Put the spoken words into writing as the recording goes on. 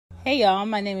Hey y'all,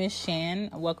 my name is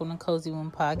Shan. Welcome to Cozy Womb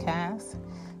Podcast.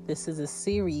 This is a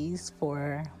series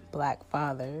for Black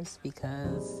fathers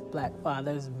because Black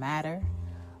fathers matter.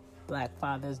 Black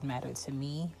fathers matter to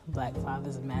me. Black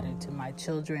fathers matter to my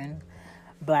children.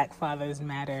 Black fathers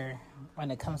matter when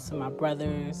it comes to my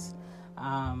brothers,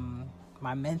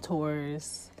 my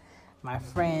mentors, my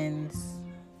friends.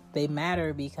 They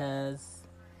matter because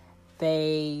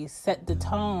they set the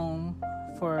tone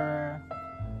for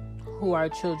who our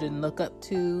children look up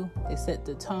to. They set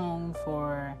the tone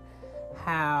for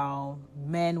how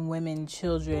men, women,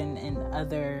 children, and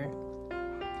other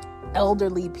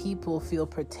elderly people feel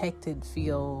protected,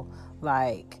 feel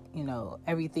like,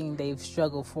 everything they've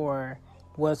struggled for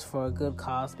was for a good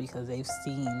cause because they've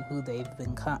seen who they've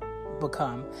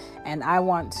become. And I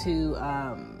want to,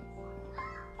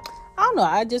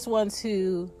 I just want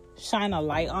to shine a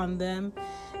light on them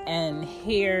and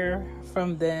hear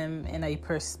from them in a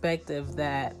perspective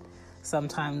that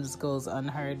sometimes goes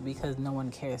unheard because no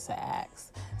one cares to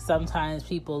ask. Sometimes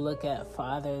people look at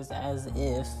fathers as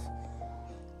if,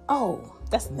 oh,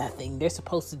 that's nothing. They're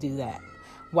supposed to do that.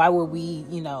 Why would we,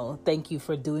 thank you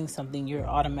for doing something you're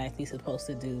automatically supposed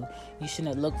to do? You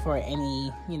shouldn't look for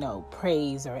any,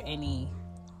 praise or any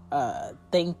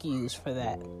thank yous for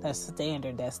that. That's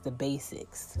standard. That's the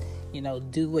basics.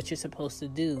 Do what you're supposed to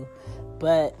do.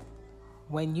 But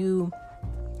when you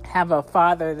have a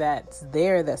father that's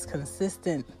there, that's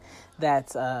consistent,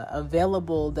 that's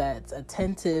available, that's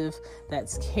attentive,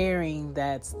 that's caring,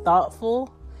 that's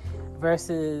thoughtful,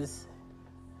 versus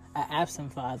an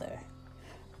absent father,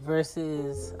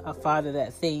 versus a father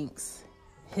that thinks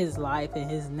his life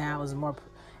and his now is more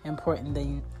important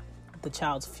than the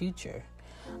child's future.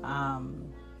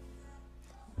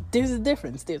 There's a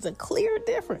difference. There's a clear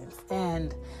difference.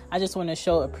 And I just want to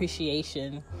show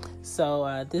appreciation.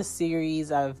 So this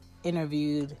series, I've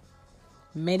interviewed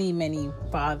many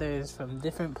fathers from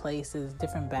different places,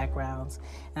 different backgrounds.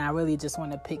 And I really just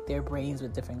want to pick their brains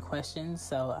with different questions.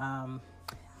 So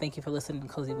thank you for listening to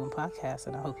Cozy Womb Podcast,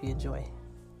 and I hope you enjoy.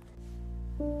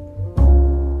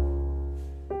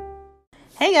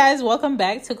 Hey guys, welcome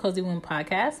back to Cozy Womb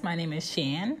Podcast. My name is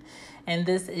Shan, and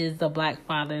this is the Black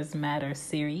Fathers Matter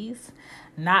series.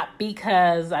 Not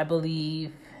because I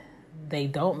believe they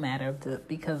don't matter, but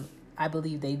because I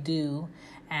believe they do,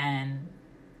 and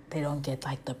they don't get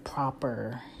like the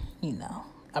proper,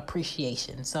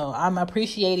 appreciation. So I'm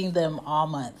appreciating them all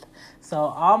month. So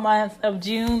all month of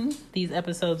June, these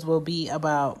episodes will be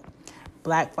about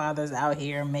Black fathers out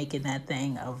here making that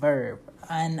thing a verb.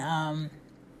 And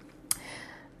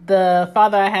the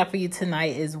father I have for you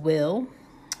tonight is Will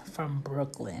from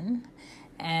Brooklyn.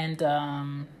 And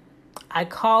I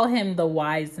call him the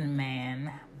wise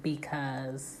man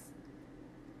because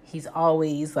he's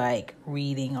always like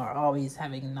reading or always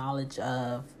having knowledge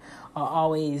of or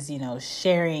always,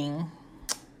 sharing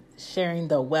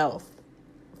the wealth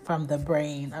from the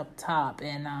brain up top.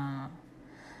 And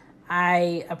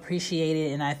I appreciate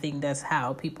it, and I think that's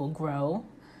how people grow,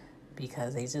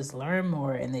 because they just learn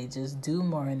more and they just do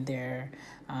more in their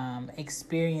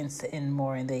experience and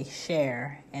more, and they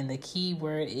share. And the key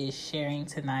word is sharing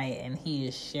tonight, and he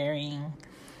is sharing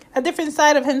a different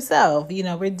side of himself.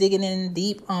 We're digging in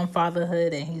deep on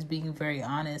fatherhood, and he's being very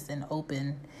honest and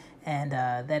open, and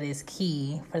that is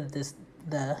key for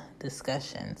the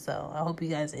discussion. So I hope you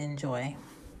guys enjoy.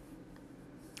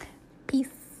 Peace.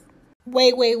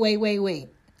 Wait.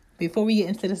 Before we get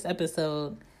into this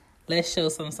episode, let's show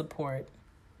some support.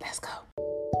 Let's go.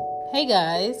 Hey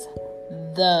guys,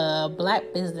 the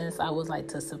Black business I would like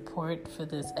to support for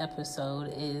this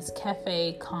episode is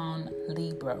Cafe Con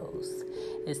Libros.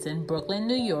 It's in Brooklyn,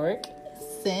 New York.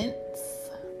 Since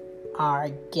our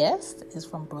guest is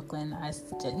from Brooklyn, I was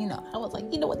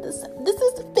like, this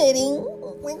is fitting.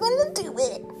 We're going to do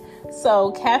it.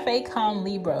 So Cafe Con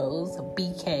Libros,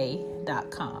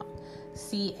 BK.com.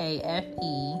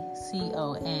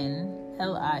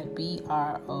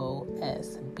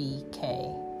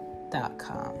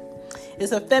 CAFECONLIBROSBK.com.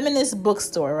 It's a feminist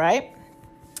bookstore, right?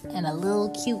 And a little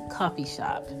cute coffee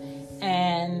shop.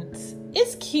 And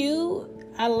it's cute.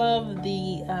 I love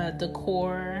the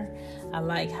decor. I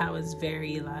like how it's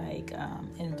very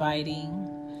inviting.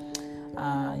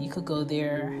 You could go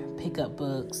there, pick up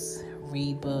books,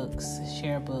 read books,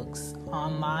 share books.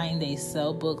 Online, they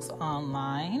sell books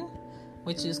online,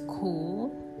 which is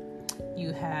cool.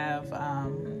 You have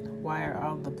Why Are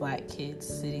All the Black Kids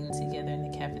Sitting Together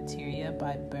in the Cafeteria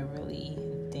by Beverly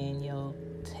Daniel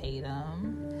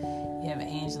Tatum. You have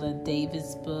Angela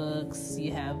Davis books.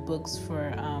 You have books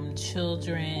for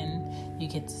children. You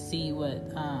get to see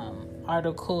what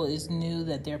article is new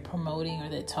that they're promoting or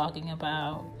they're talking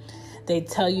about. they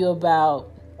tell you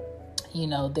about,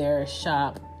 their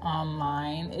shop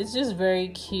online. It's just very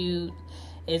cute.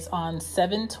 It's on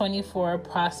 724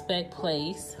 Prospect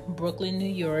Place, Brooklyn, New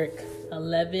York,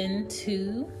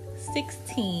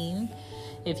 11216.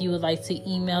 If you would like to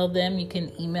email them, you can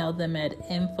email them at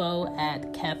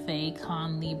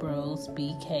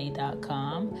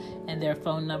info@cafeconlibrosbk.com, and their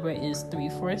phone number is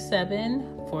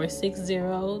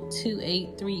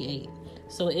 347-460-2838.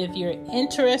 So if you're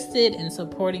interested in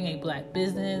supporting a Black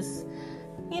business,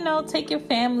 take your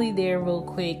family there real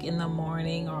quick in the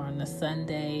morning or on a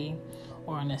Sunday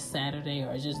or on a Saturday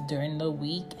or just during the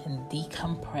week and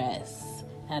decompress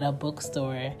at a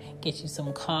bookstore. Get you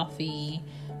some coffee,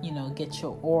 get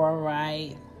your aura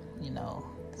right,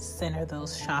 center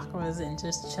those chakras and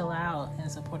just chill out and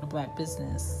support a Black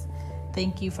business.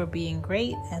 Thank you for being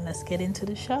great, and let's get into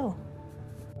the show.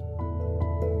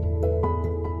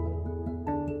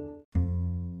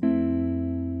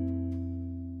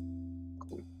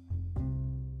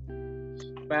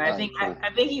 But I think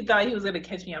he thought he was gonna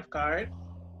catch me off guard.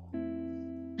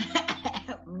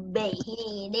 But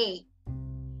he didn't.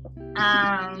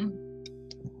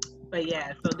 But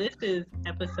yeah, so this is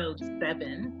episode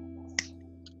 7.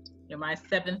 You're my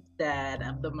 7th dad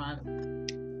of the month.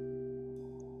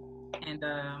 And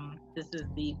this is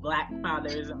the Black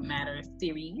Fathers Matter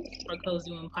series for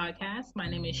Cozy One Podcast. My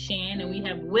name is Shan, and we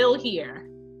have Will here.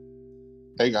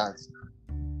 Hey guys.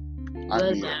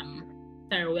 William.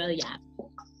 Sir William.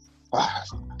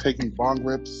 Taking bong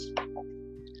rips.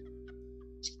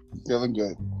 Feeling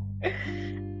good.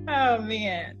 Oh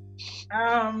man.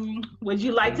 Would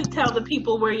you like to tell the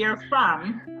people where you're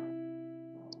from?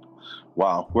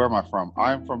 Wow, where am I from?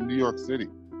 I am from New York City.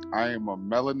 I am a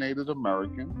melanated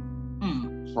American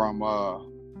from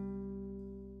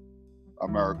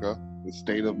America, the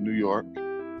state of New York,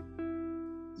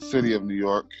 the city of New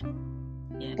York.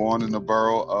 Yeah. Born in the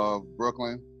borough of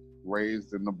Brooklyn,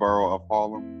 raised in the borough of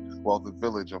Harlem, well, the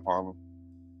village of Harlem.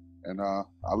 And I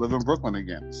live in Brooklyn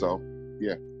again, so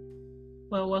yeah.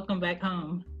 Well, welcome back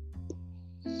home.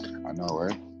 I know,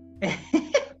 right?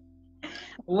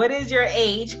 What is your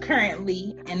age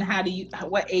currently, and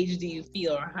what age do you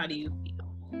feel, or how do you feel?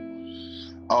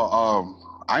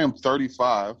 I am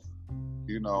 35,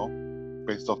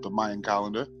 based off the Mayan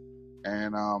calendar,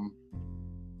 and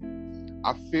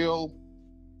I feel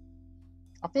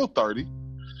 30.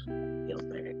 Feel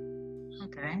 30.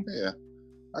 Okay. Yeah,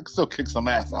 I can still kick some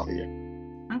ass out here.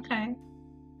 Okay.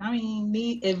 I mean,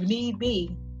 if need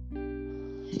be.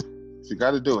 You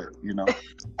got to do it,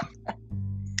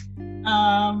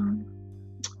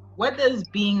 What does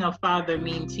being a father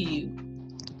mean to you?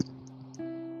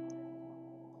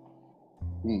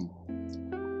 You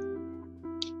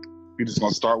just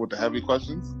gonna start with the heavy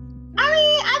questions? I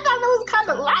mean, I thought it was kind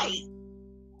of light.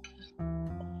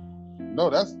 No,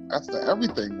 that's the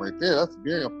everything right there. That's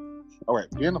all right.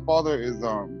 Being a father is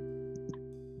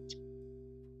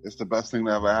it's the best thing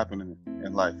that ever happened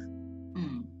in life.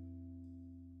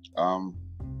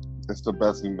 It's the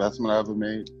best investment I ever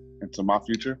made into my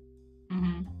future.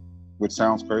 Mm-hmm. Which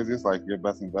sounds crazy. It's like your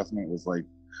best investment was like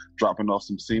dropping off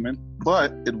some semen,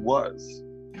 but it was.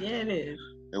 Yeah, it is.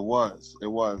 It was. It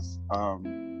was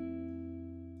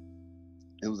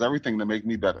everything to make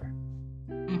me better.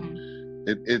 Mm-hmm.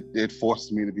 It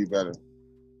forced me to be better.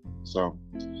 So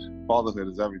fatherhood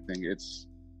is everything. It's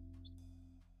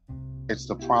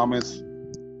the promise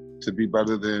to be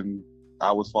better than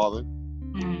I was fathered.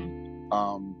 Mm-hmm.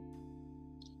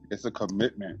 It's a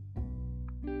commitment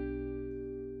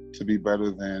to be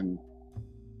better than,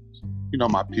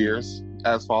 my peers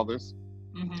as fathers,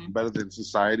 better than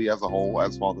society as a whole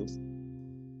as fathers.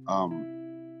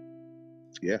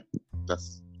 Yeah, I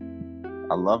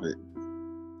love it.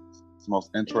 It's the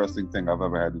most interesting thing I've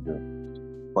ever had to do,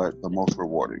 but the most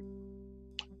rewarding.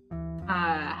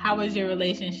 How was your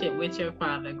relationship with your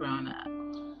father growing up?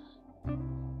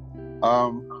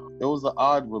 It was an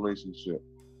odd relationship.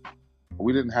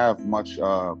 We didn't have much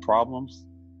problems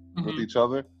with each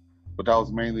other, but that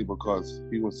was mainly because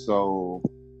he was so,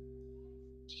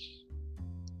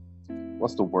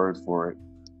 what's the word for it?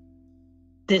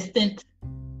 Distant?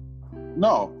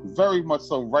 No, very much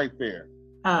so right there.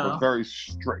 Oh. But very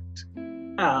strict.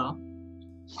 Oh.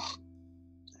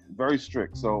 Very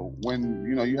strict. So when,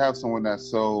 you have someone that's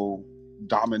so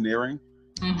domineering,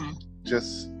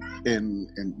 just in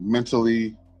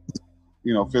mentally,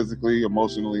 physically,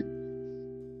 emotionally,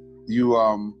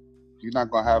 you're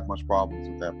not gonna have much problems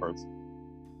with that person,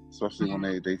 especially when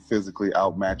they physically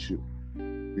outmatch you.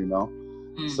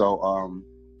 So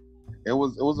it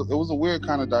was a weird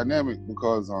kind of dynamic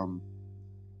because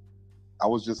I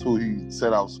was just who he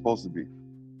said I was supposed to be.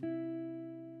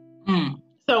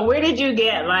 So where did you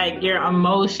get like your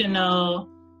emotional,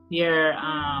 your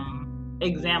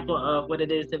example of what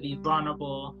it is to be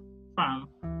vulnerable from?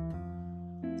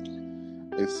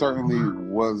 It certainly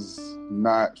was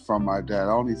not from my dad.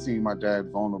 I only seen my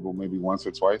dad vulnerable maybe once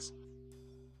or twice.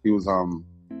 He was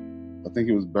I think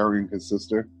he was burying his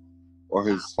sister or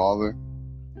his father,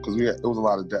 because there was a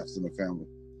lot of deaths in the family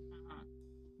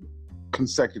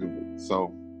consecutively.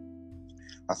 So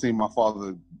I seen my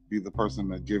father be the person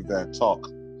to give that talk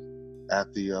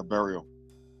at the burial.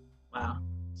 Wow.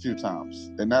 A few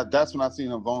times, and that's when I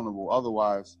seen him vulnerable.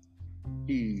 Otherwise,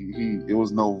 it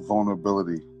was no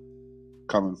vulnerability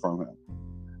coming from him.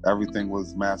 Everything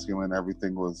was masculine.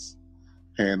 Everything was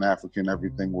Pan-African.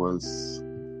 Everything was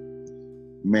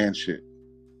man shit.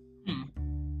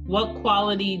 What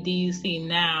quality do you see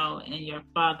now in your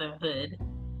fatherhood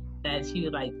that you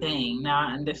like, dang, now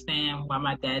I understand why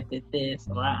my dad did this,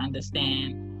 or I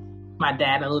understand my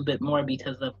dad a little bit more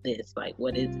because of this? Like,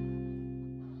 what is it?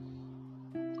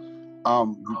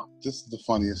 This is the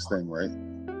funniest thing, right?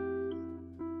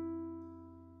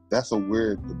 The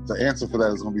answer for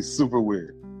that is going to be super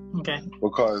weird. Okay.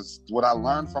 Because what I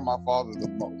learned from my father the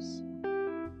most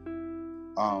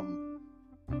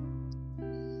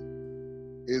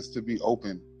is to be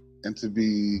open and to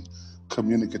be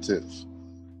communicative.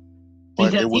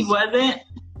 But because he wasn't?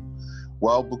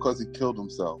 Well, because he killed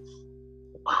himself.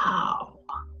 Wow.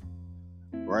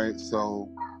 Right? So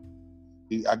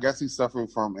I guess he suffered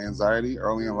from anxiety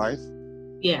early in life.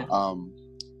 Yeah.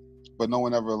 But no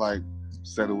one ever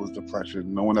said it was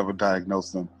depression. No one ever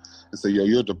diagnosed him and said, "Yo,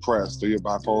 you're depressed or you're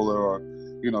bipolar or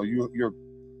you're."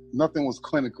 Nothing was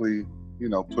clinically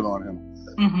put on him.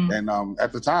 Mm-hmm. And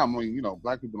at the time,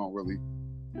 black people we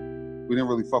didn't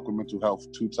really fuck with mental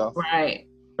health too tough. Right.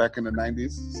 Back in the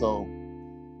 90s, so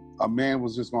a man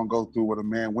was just gonna go through what a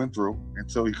man went through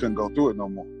until he couldn't go through it no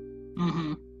more.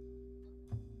 Mm-hmm.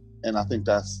 And I think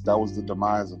that was the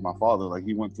demise of my father. Like,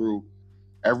 he went through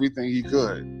everything he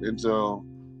could until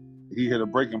he hit a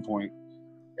breaking point,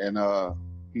 and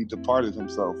he departed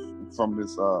himself from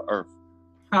this earth.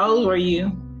 How old were you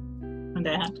when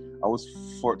that happened? I was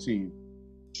 14.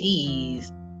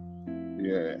 Jeez.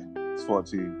 Yeah, I was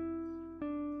 14.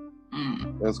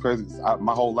 It was crazy.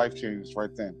 My whole life changed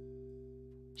right then.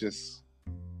 Just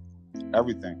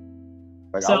everything.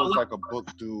 Like, I was like a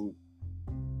book dude.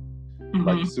 Mm-hmm.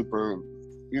 Like, super,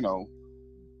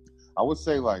 I would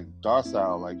say like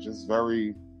docile, like just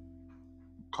very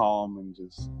calm, and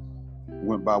just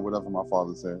went by whatever my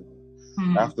father said.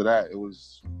 Mm-hmm. After that,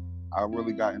 I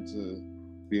really got into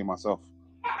being myself.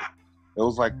 It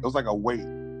was like a weight,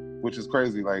 which is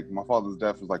crazy. Like, my father's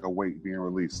death was like a weight being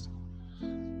released.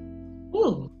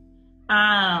 Ooh.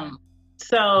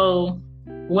 So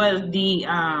was the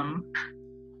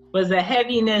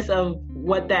heaviness of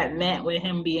what that meant with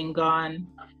him being gone,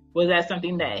 was that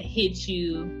something that hit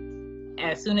you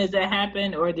as soon as it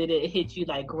happened, or did it hit you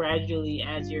like gradually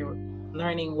as you're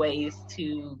learning ways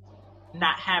to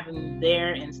not have him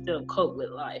there and still cope with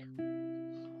life?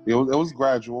 It was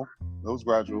gradual. It was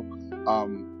gradual.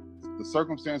 The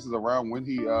circumstances around when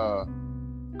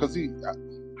because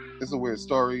it's a weird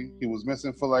story. He was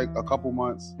missing for like a couple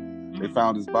months. Mm-hmm. They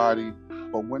found his body.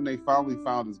 But when they finally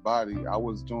found his body, I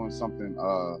was doing something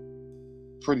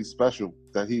pretty special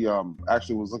that he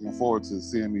actually was looking forward to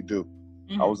seeing me do.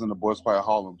 Mm-hmm. I was in the Boys Choir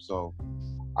Harlem, so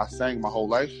I sang my whole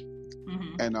life.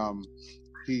 Mm-hmm. And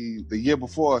the year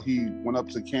before, he went up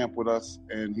to camp with us,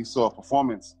 and he saw a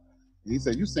performance. And he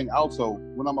said, "You sing alto.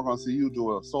 When am I going to see you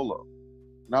do a solo?"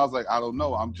 And I was like, "I don't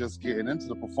know. I'm just getting into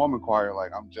the performing choir.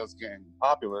 Like, I'm just getting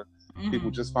popular. Mm-hmm.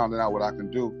 People just finding out what I can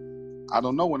do. I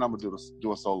don't know when I'm gonna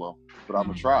do a solo, but I'm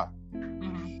gonna try."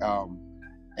 Mm-hmm.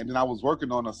 And then I was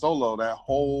working on a solo that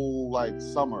whole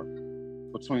summer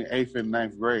between 8th and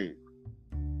 9th grade.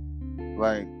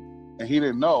 And he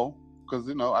didn't know, because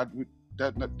I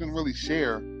didn't really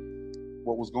share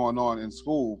what was going on in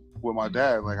school with my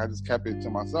dad. Like, I just kept it to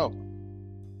myself.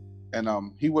 And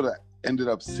he would have ended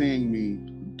up seeing me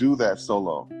do that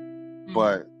solo,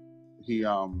 but he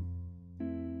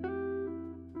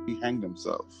hanged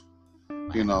himself.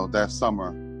 That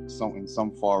summer, in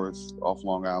some forest off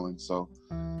Long Island. So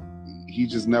he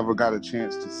just never got a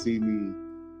chance to see me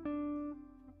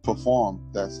perform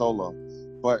that solo.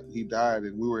 But he died,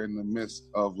 and we were in the midst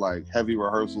of heavy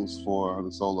rehearsals for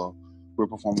the solo. We were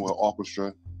performing with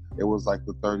orchestra. It was like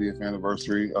the 30th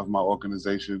anniversary of my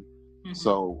organization. Mm-hmm.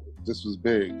 So this was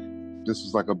big. This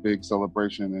was like a big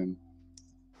celebration, and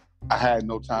I had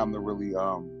no time to really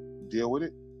deal with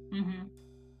it. Mm-hmm.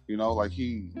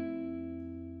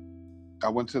 I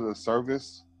went to the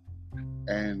service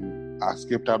and I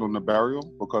skipped out on the burial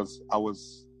because I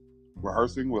was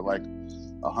rehearsing with like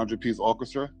 100-piece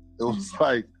orchestra. It was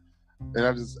like, and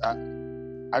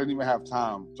I didn't even have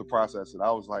time to process it.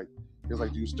 I was like, it's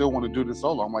like, do you still want to do this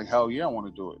solo? I'm like, hell yeah, I want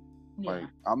to do it. Yeah. Like,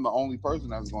 I'm the only person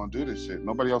that's going to do this shit.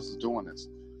 Nobody else is doing this.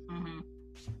 Mm-hmm.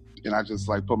 And I just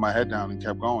like put my head down and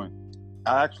kept going.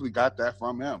 I actually got that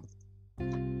from him.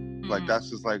 Mm-hmm. Like, that's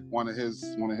just like one of his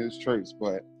traits.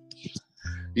 But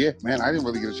yeah, man, I didn't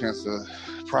really get a chance to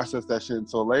process that shit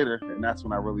until later. And that's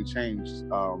when I really changed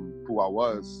who I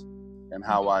was and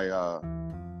how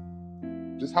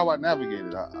just how I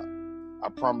navigated. I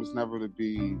promised never to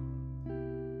be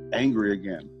angry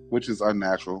again, which is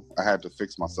unnatural. I had to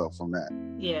fix myself from that.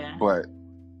 Yeah. But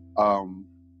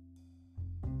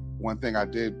one thing I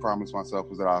did promise myself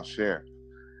was that I'll share,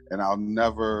 and I'll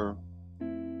never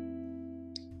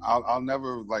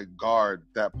like guard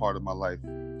that part of my life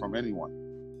from anyone,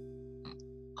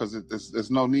 because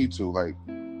there's no need to. Like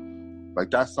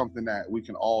that's something that we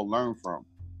can all learn from.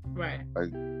 Right.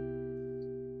 Like,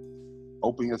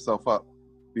 open yourself up,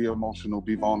 be emotional,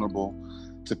 be vulnerable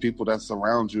to people that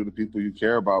surround you, the people you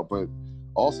care about, but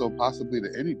also possibly to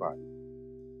anybody.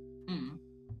 Mm.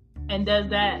 And does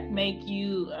that make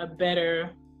you a better,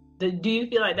 do you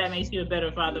feel like that makes you a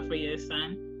better father for your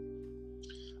son?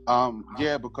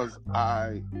 Yeah, because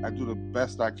I do the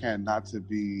best I can not to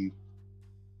be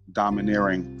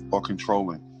domineering or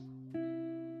controlling.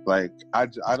 Like, I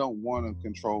don't want to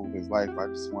control his life. I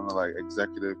just want to like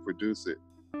executive produce it,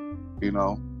 you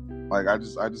know? Like, I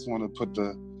just want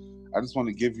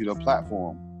to give you the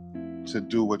platform to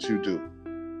do what you do.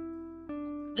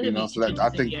 You know, so that I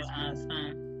think.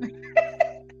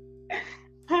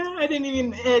 I didn't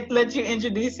even let you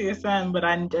introduce your son, but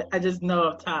I just know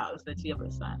of tops that you have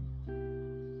a son.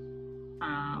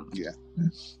 Yeah.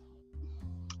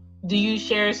 Do you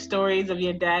share stories of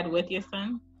your dad with your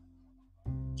son?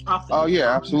 Often? Oh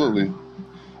yeah, absolutely.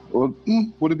 Well,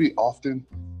 would it be often?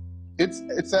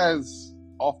 It's as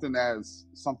often as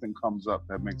something comes up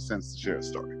that makes sense to share a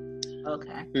story.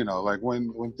 Okay. You know, like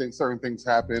when certain things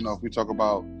happen, or if we talk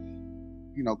about,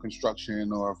 you know,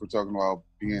 construction, or if we're talking about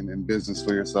being in business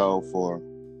for yourself, or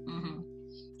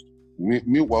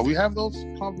we have those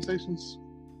conversations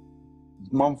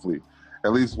monthly,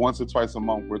 at least once or twice a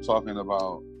month. We're talking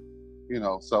about, you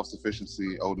know,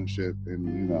 self-sufficiency, ownership, and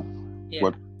you know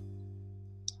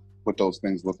what those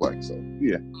things look like. So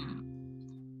yeah.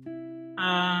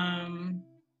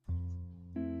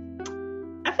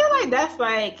 I feel like that's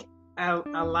like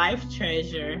a life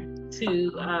treasure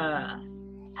to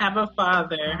have a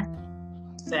father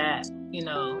that, you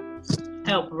know,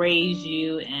 help raise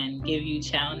you and give you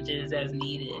challenges as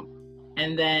needed.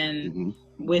 And then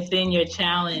within your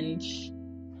challenge,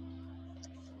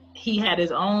 he had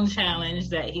his own challenge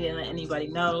that he didn't let anybody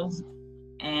know.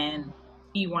 And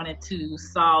he wanted to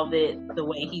solve it the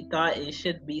way he thought it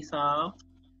should be solved.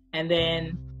 And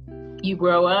then you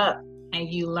grow up and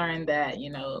you learn that, you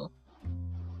know,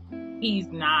 he's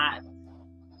not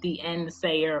the end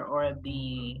sayer or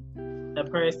the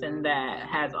person that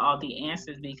has all the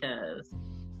answers, because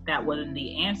that wasn't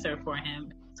the answer for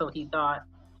him, so he thought.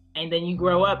 And then you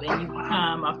grow up and you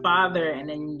become a father, and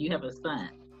then you have a son.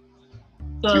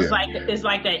 So it's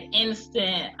like an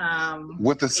instant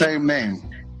with the same name.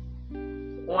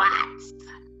 What?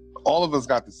 All of us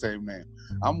got the same name.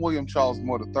 I'm William Charles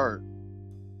Moore III. Oh,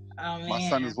 man. My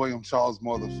son is William Charles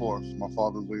Moore IV. My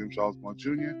father is William Charles Moore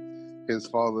Jr. His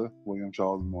father, William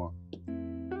Charles Moore.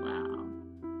 Wow.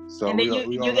 So and then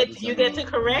you get to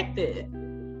correct it.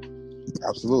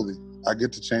 Absolutely. I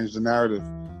get to change the narrative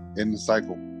in the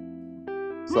cycle.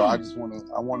 So I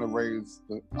want to raise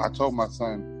I told my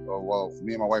son,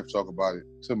 me and my wife talk about it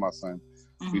to my son.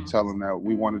 We tell him that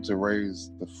we wanted to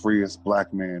raise the freest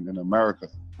black man in America.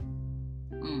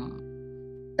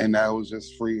 And that was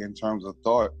just free in terms of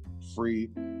thought, free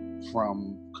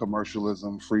from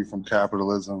commercialism, free from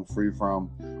capitalism, free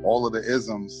from all of the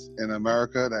isms in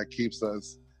America that keeps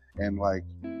us in like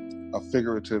a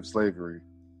figurative slavery.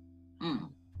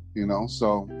 You know,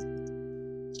 so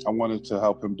I wanted to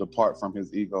help him depart from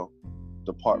his ego,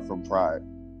 depart from pride.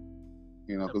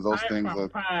 You know, because those things are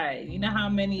pride. You know how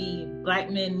many black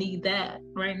men need that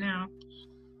right now?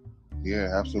 Yeah,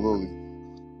 absolutely.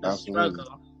 Absolutely.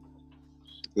 Struggle.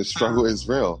 The struggle is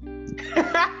real.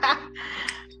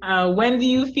 When do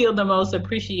you feel the most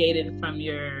appreciated from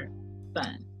your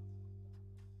son?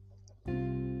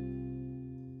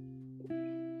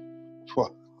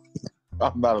 Well,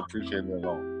 I'm not appreciated at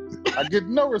all. I get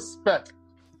no respect.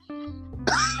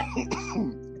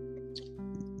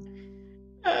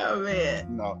 Oh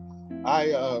man. No, I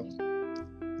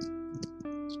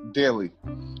daily.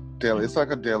 It's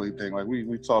like a daily thing. Like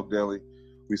we talk daily.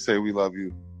 We say we love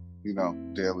you.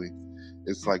 daily.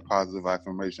 It's like positive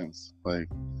affirmations. Like,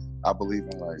 I believe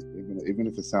in, like, even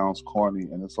if it sounds corny,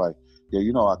 and it's like, yeah,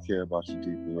 I care about you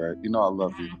deeply, right? I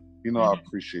love you. I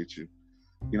appreciate you.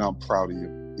 I'm proud of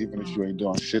you, even if you ain't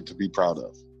doing shit to be proud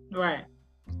of. Right.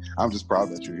 I'm just proud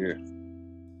that you're here.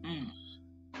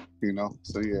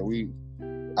 So yeah,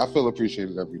 I feel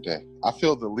appreciated every day. I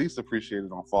feel the least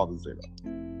appreciated on Father's Day, though.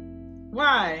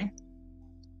 Why?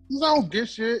 Because I don't get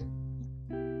shit.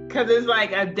 Because it's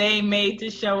like a day made to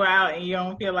show out, and you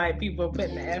don't feel like people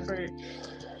putting the effort.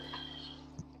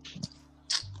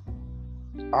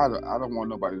 I don't want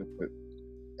nobody to put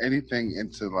anything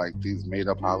into like these made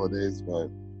up holidays, but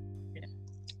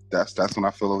that's when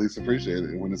I feel the least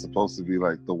appreciated, when it's supposed to be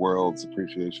like the world's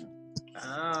appreciation.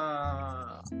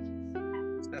 Oh,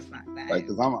 that's not nice. Like,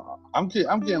 cause I'm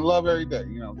getting love every day.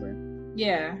 You know what I'm saying?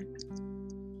 Yeah.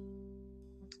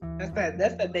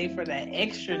 That's the day for that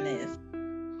extraness.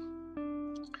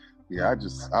 Yeah, I'd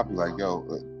be like, yo,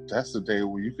 that's the day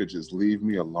where you could just leave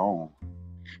me alone.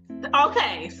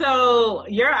 Okay, so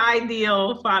your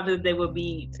ideal Father's Day would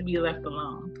be to be left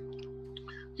alone.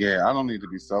 Yeah, I don't need to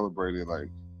be celebrated. Like,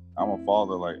 I'm a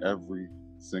father like every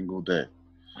single day.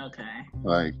 Okay.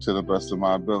 Like, to the best of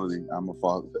my ability, I'm a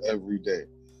father every day.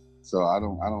 So I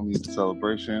don't need the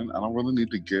celebration. I don't really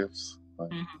need the gifts.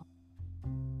 Like,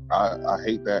 I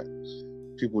hate that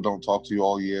people don't talk to you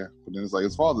all year, but then it's like,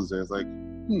 it's Father's Day. It's like,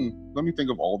 let me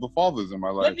think of all the fathers in my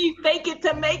life. Let me fake it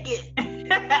to make it.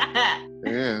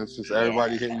 Yeah, it's just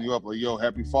everybody hitting you up like, yo,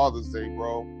 happy Father's Day,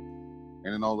 bro.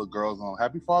 And then all the girls on,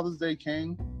 happy Father's Day,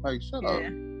 King. Like, shut up.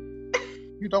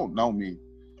 You don't know me.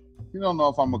 You don't know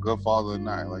if I'm a good father or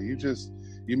not. Like,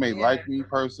 you may like me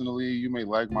personally. You may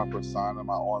like my persona,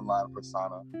 my online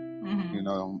persona.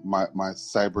 My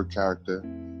cyber character.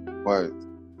 But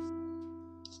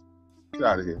get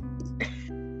out of here.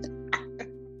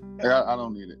 I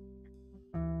don't need it.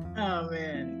 Oh,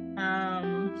 man.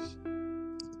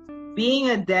 Being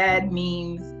a dad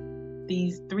means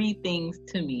these 3 things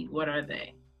to me. What are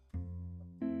they?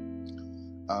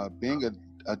 Being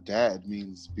a dad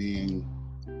means being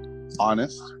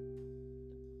honest,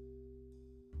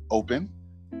 open,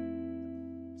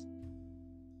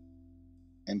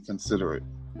 and considerate.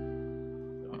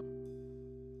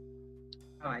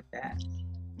 I like that.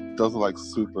 Those are like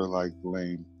super like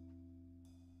lame.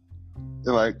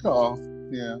 They're like, oh,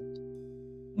 yeah.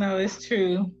 No, it's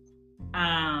true.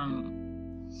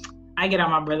 I get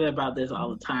on my brother about this all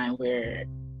the time, where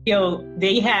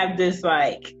they have this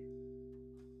like,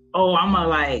 oh, I'm gonna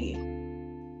like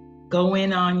go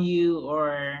in on you,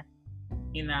 or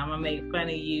I'm gonna make fun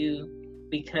of you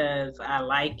because I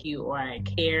like you or I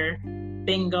care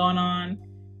thing going on.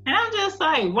 And I'm just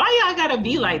like, why y'all gotta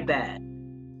be like that?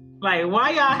 Like,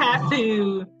 why y'all have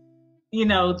to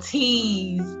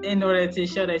tease in order to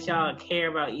show that y'all care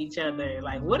about each other?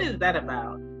 Like, what is that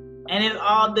about? And it's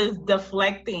all this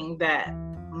deflecting that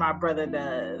my brother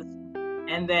does.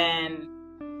 And then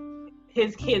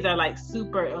his kids are like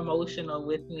super emotional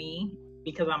with me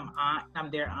because I'm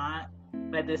their aunt.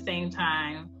 But at the same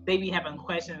time, they be having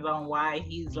questions on why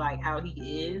he's like how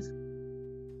he is.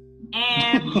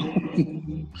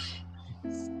 And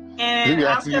Maybe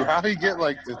asking you how he get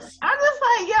like this. I'm just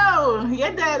like, yo,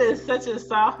 your dad is such a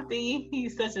softie.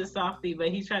 He's such a softie, but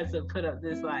he tries to put up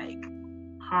this like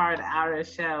hard outer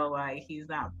shell, like he's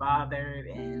not bothered,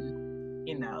 and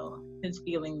his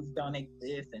feelings don't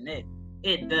exist, and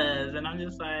it does. And I'm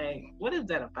just like, what is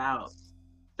that about?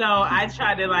 So I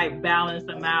try to like balance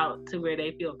them out to where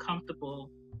they feel comfortable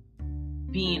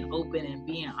being open and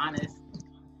being honest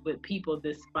with people,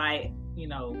 despite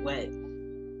what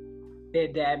their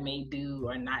dad may do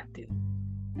or not do.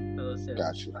 So it's just,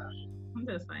 gotcha. I'm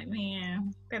just like,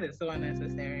 man, that is so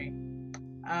unnecessary.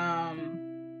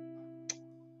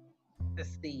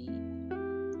 Let's see.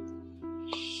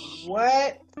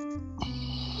 What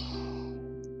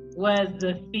was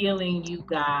the feeling you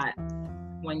got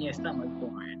when your son was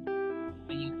born?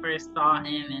 When you first saw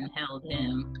him and held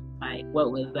him, like,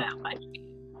 what was that like for you?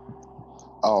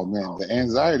 Oh man, the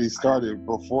anxiety started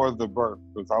before the birth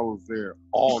because I was there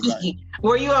all night.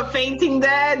 Were you a fainting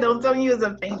dad? Don't tell me you was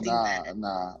a fainting dad.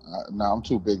 Nah, I'm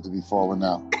too big to be falling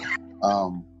out.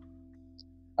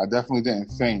 I definitely didn't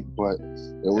faint, but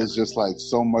it was just like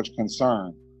so much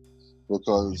concern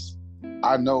because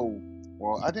I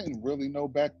didn't really know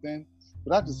back then,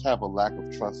 but I just have a lack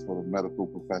of trust for the medical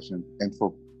profession and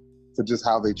for just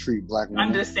how they treat Black women.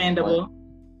 Understandable.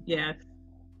 Yeah.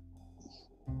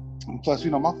 Plus,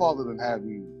 my father didn't have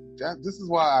me. This is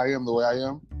why I am the way I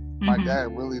am. My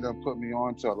dad really done put me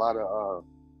on to a lot of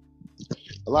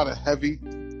heavy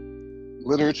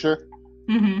literature.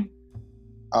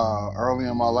 early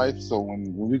in my life. So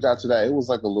when we got to that, it was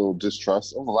like a little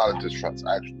distrust. It was a lot of distrust,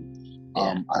 actually.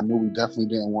 I knew we definitely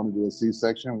didn't want to do a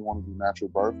C-section. We wanted to do natural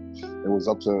birth. It was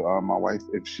up to my wife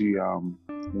if she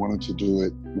wanted to do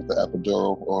it with the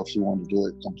epidural or if she wanted to do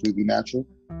it completely natural.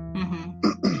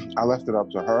 Mm-hmm. I left it up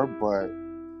to her, but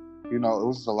it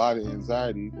was a lot of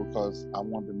anxiety because I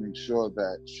wanted to make sure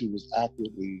that she was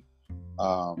accurately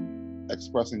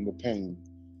expressing the pain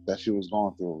that she was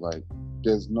going through. Like,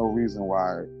 there's no reason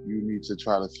why you need to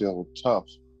try to feel tough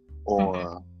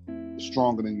or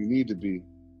stronger than you need to be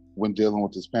when dealing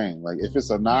with this pain. Like, if it's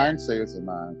a 9, say it's a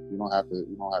 9. You don't have to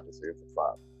say it's a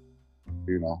 5.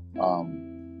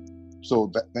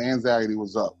 So the anxiety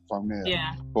was up from there.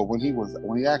 Yeah. But when he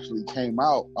actually came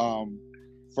out,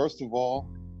 first of all,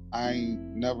 I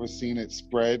ain't never seen it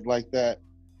spread like that.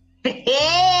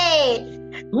 Hey,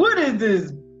 what is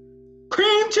this?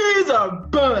 Cream cheese or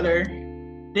butter?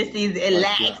 This is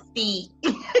elastic.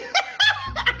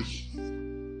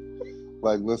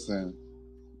 Like, listen,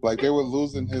 like they were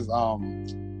losing his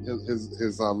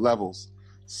levels,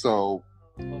 so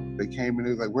they came in.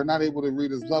 It was like, we're not able to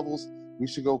read his levels. We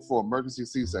should go for emergency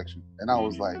C-section. And I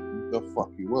was like, the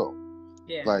fuck you will.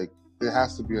 Yeah. Like, there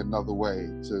has to be another way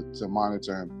to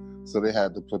monitor him. So they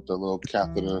had to put the little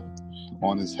catheter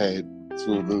on his head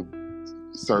through the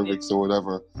cervix or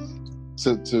whatever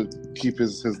to keep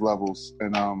his levels.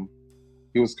 And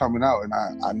he was coming out, and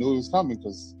I knew he was coming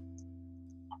because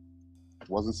there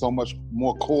wasn't so much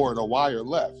more cord or wire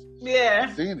left. Yeah.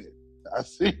 I seen it.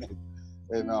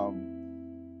 And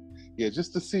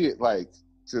just to see it like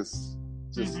just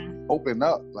open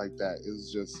up like that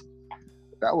is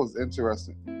that was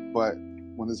interesting. But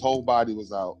when his whole body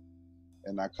was out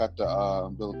and I cut the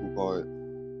umbilical cord,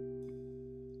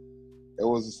 it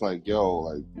was just like,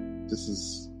 this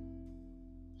is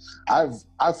I've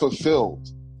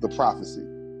fulfilled the prophecy,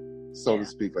 so to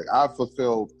speak. Like, I've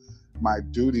fulfilled my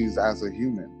duties as a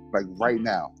human. Like, right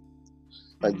now.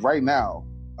 I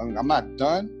mean, I'm not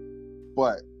done,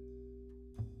 but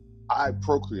I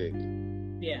procreated.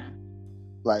 Yeah.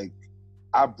 Like,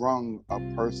 I brung a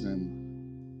person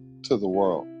to the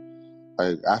world.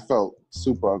 Like, I felt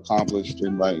super accomplished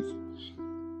and like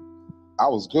I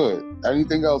was good.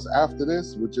 Anything else after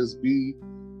this would just be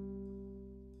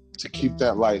to keep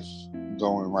that life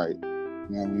going right.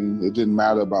 You know what I mean? It didn't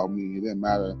matter about me. It didn't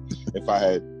matter if I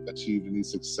had achieved any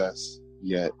success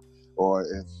yet or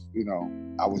if,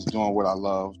 I was doing what I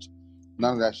loved.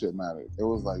 None of that shit mattered. It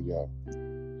was like,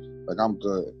 like, I'm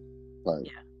good. Like,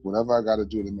 whatever I got to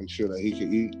do to make sure that he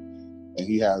can eat and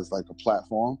he has like a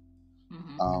platform.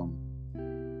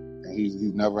 And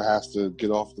he never has to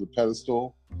get off the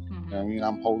pedestal. You know what I mean?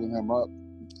 I'm holding him up.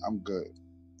 I'm good.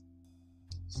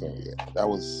 So that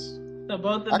was. So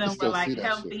both of them were like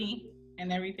healthy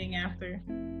and everything after.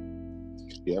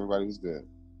 Yeah, everybody was good.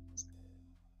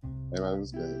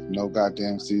 No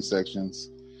goddamn C-sections.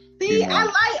 See,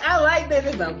 I like that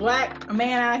there's a black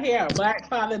man out here, a black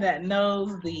father that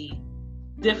knows the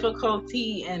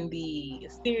difficulty and the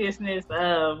seriousness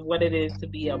of what it is to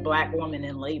be a black woman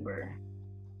in labor.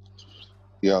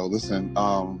 Yo, listen,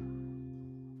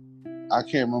 I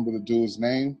can't remember the dude's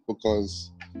name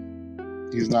because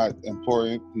he's not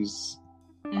important. He's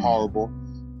horrible.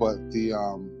 But the,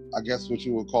 I guess what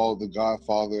you would call the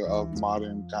godfather of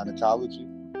modern gynecology.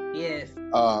 Yes.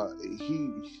 The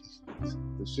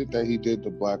shit that he did to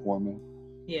black women.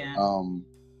 Yeah.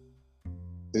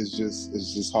 Is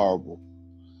just horrible.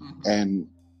 And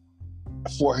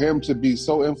for him to be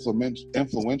so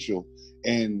influential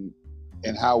in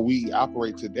how we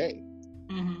operate today,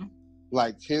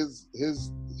 like his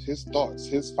thoughts,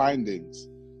 his findings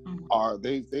are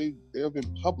they have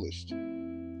been published.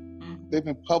 They've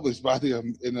been published by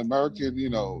an American,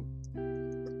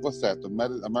 what's that? The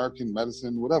American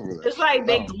Medicine, whatever. It's like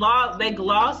they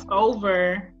gloss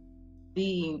over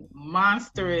the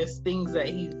monstrous things that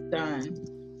he's done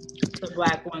to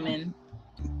black women.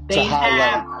 They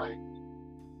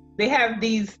have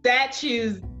these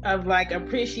statues of like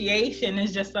appreciation.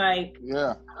 It's just like,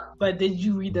 but did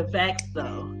you read the facts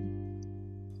though?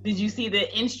 Did you see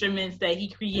the instruments that he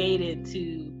created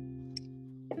to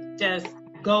just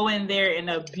go in there and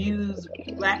abuse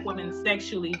black women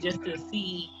sexually just to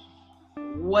see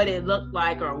what it looked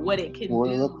like or what it could do? What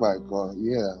it looked like,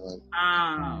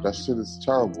 that shit is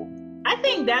terrible. I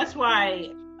think that's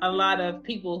why a lot of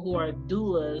people who are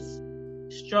doulas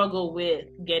struggle with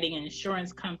getting an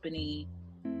insurance company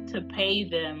to pay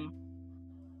them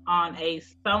on a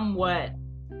somewhat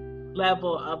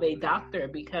level of a doctor,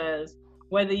 because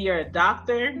whether you're a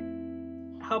doctor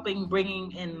helping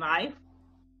bringing in life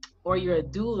or you're a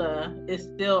doula, it's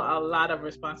still a lot of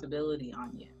responsibility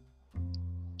on you.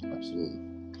 Absolutely.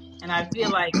 And I feel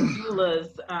like doulas,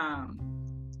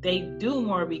 they do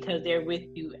more because they're with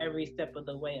you every step of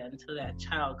the way until that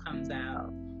child comes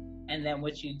out, and then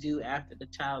what you do after the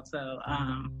child. So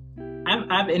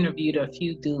I've interviewed a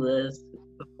few doulas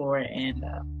before, and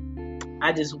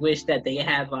I just wish that they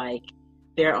had like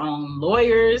their own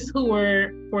lawyers who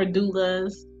were for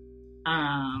doulas,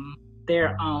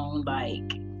 their own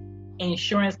like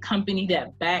insurance company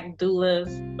that backed doulas,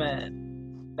 but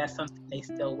that's something they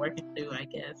still working through, I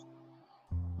guess.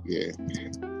 Yeah.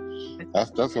 That's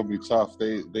gonna be tough.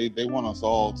 They want us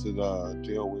all to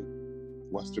deal with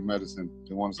Western medicine.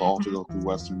 They want us all to go through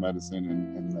Western medicine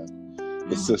and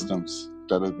the systems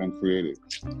that have been created.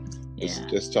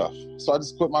 It's tough. So I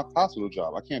just quit my hospital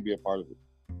job. I can't be a part of it.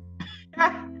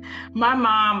 My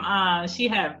mom, she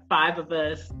had 5 of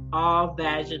us, all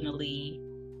vaginally,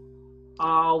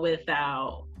 all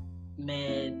without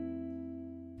med.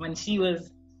 When she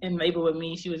was in labor with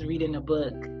me, she was reading a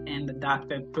book and the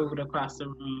doctor threw it across the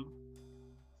room.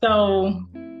 So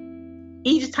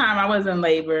each time I was in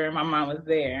labor, my mom was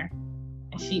there,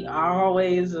 and she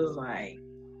always was like,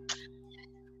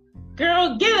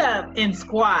 girl, get up and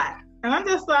squat. And I'm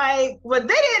just like, well, they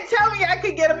didn't tell me I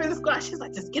could get up and squat. She's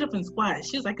like, just get up and squat.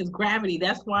 She was like, it's gravity.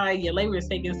 That's why your labor is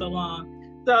taking so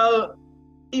long. So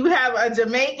you have a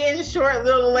Jamaican short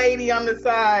little lady on the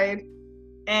side,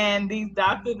 and these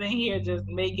doctors in here just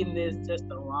making this just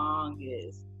the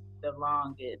longest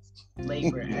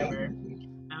labor ever.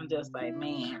 I'm just like,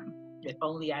 man, if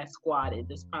only I squatted,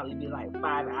 this probably be like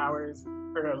 5 hours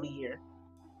earlier.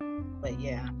 But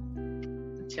yeah,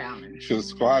 it's a challenge. Should have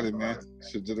squatted, man.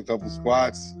 Should have did a couple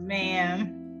squats.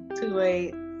 Man, too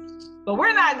late. But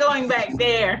we're not going back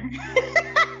there.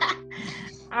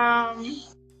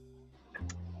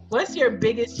 What's your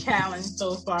biggest challenge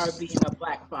so far being a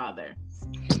Black father?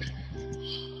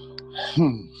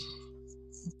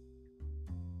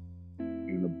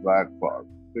 Being a Black father,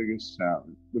 biggest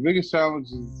challenge. The biggest challenge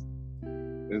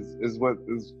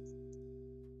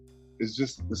is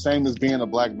just the same as being a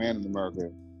Black man in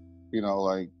America. You know,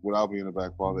 like without being a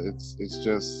Black father, it's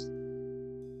just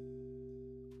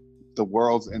the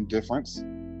world's indifference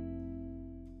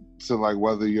to like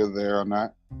whether you're there or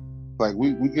not. Like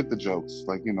we get the jokes,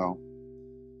 like, you know,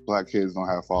 Black kids don't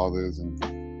have fathers, and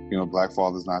you know, Black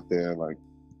father's not there, like,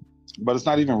 but it's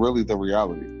not even really the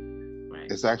reality.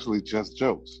 Right. It's actually just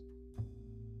jokes.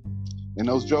 And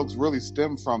those jokes really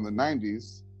stem from the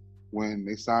 90s when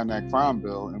they signed that crime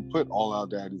bill and put all our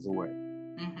daddies away.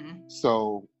 Mm-hmm.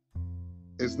 So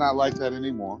it's not like that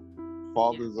anymore.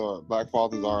 Black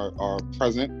fathers are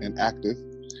present and active.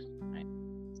 Right.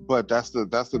 But that's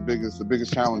the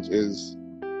biggest challenge is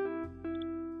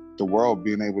the world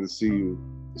being able to see you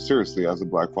seriously as a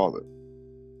Black father.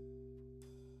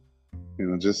 You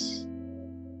know, just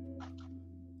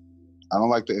I don't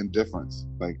like the indifference,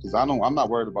 like, because I'm not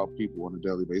worried about people on a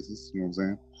daily basis. You know what I'm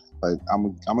saying? Like,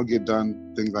 I'm gonna get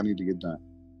done things I need to get done.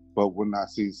 But when I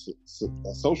see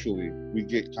socially, we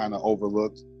get kind of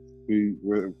overlooked.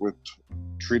 We're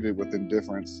treated with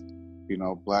indifference. You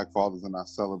know, Black fathers are not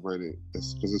celebrated.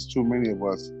 It's because there's too many of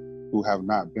us who have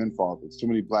not been fathers. Too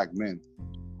many Black men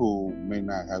who may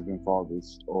not have been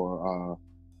fathers, or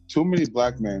too many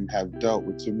Black men have dealt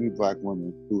with too many Black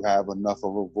women who have enough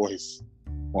of a voice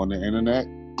on the internet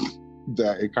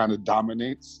that it kind of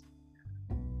dominates,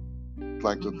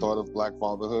 like the thought of Black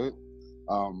fatherhood.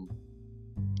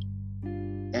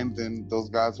 And then those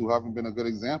guys who haven't been a good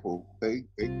example, they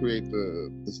create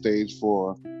the stage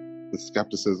for the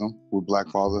skepticism with Black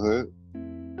fatherhood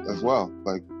as well.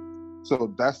 Like,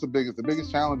 so that's the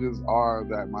biggest challenges are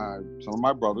that some of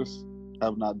my brothers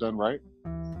have not done right,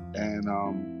 and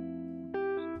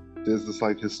there's this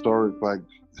like historic like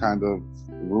kind of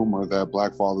rumor that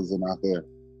Black fathers are not there.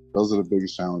 Those are the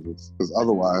biggest challenges, because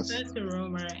otherwise that's a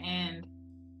rumor, and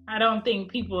I don't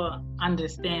think people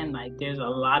understand like there's a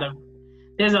lot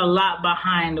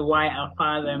behind why a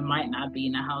father might not be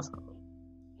in a household.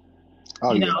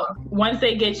 You know, once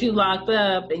they get you locked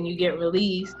up and you get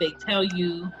released, they tell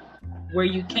you where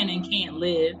you can and can't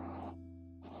live.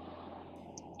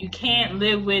 You can't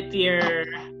live with your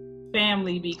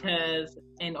family because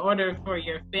in order for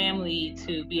your family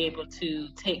to be able to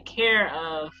take care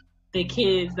of the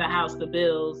kids, the house, the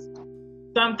bills,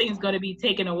 something's going to be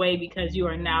taken away because you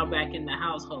are now back in the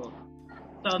household.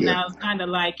 So now it's kind of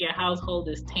like your household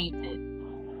is tainted.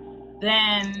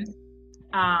 Then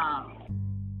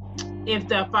if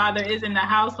the father is in the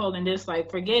household and just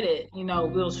like, forget it, you know,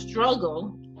 we'll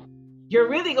struggle. You're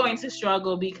really going to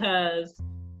struggle because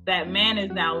that man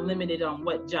is now limited on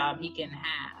what job he can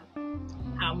have,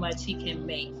 how much he can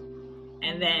make.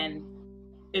 And then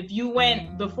if you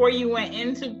went, before you went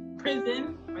into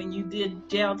prison, when you did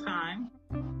jail time,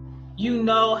 you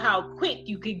know how quick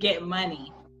you could get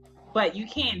money, but you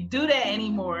can't do that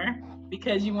anymore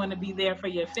because you want to be there for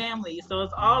your family. So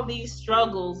it's all these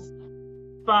struggles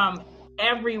from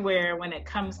everywhere when it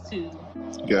comes to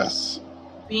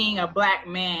being a Black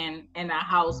man in a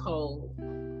household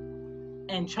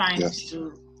and trying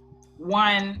to,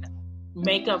 one,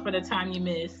 make up for the time you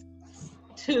missed,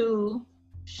 two,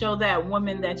 show that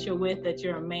woman that you're with that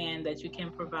you're a man, that you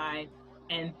can provide,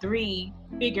 and three,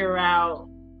 figure out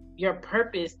your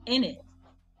purpose in it.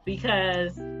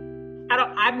 Because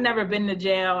I've never been to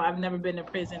jail, I've never been to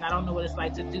prison. I don't know what it's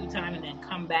like to do time and then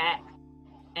come back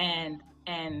and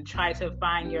try to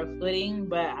find your footing,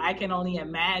 but I can only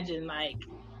imagine, like,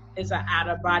 it's an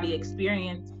out-of-body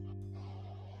experience.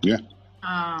 Yeah.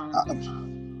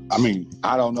 I mean,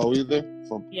 I don't know either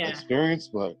from experience,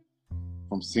 but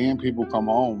from seeing people come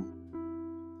home,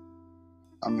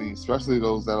 I mean, especially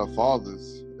those that are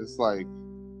fathers, it's like,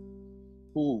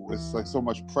 it's like so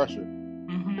much pressure.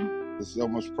 Mm-hmm. There's so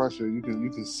much pressure. You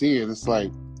can see it. It's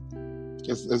like,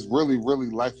 it's really, really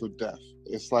life or death.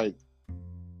 It's like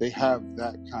they have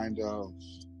that kind of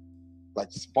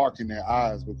like spark in their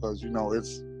eyes because,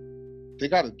 they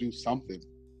got to do something.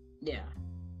 Yeah.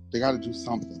 They got to do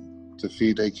something to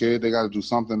feed their kid. They got to do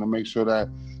something to make sure that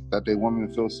their woman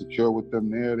feels secure with them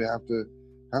there. They have to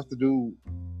do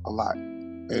a lot.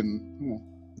 And,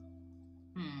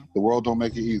 the world don't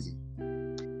make it easy.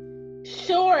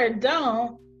 Sure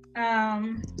don't.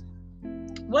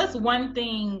 What's one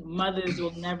thing mothers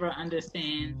will never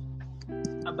understand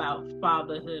about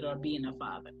fatherhood or being a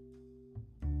father?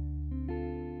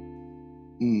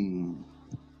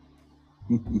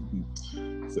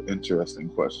 It's an interesting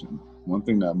question. One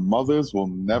thing that mothers will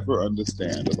never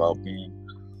understand about being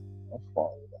a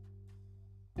father.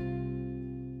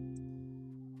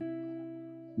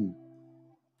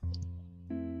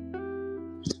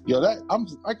 Yo, I'm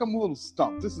a little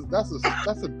stumped. That's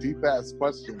a deep ass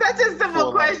question. Such a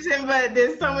simple question, but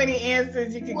there's so many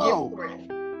answers you can give for it.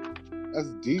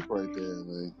 That's deep right there.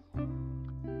 Like,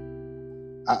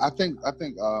 I think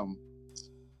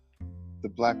the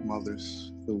Black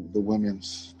mothers, the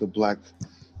women's, the Black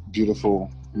beautiful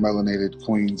melanated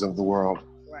queens of the world.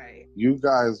 Right. You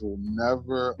guys will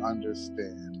never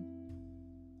understand.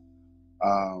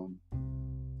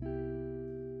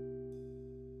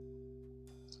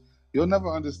 You'll never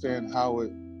understand how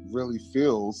it really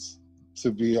feels to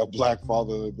be a Black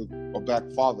father,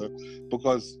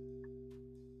 because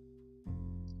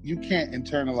you can't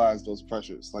internalize those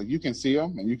pressures. Like, you can see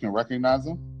them and you can recognize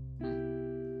them,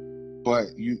 but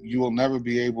you will never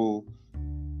be able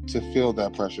to feel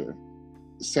that pressure.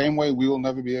 The same way we will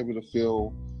never be able to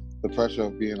feel the pressure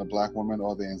of being a Black woman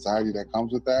or the anxiety that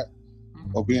comes with that,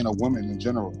 or being a woman in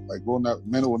general. Like,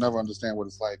 men will never understand what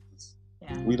it's like.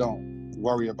 We don't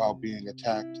worry about being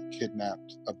attacked,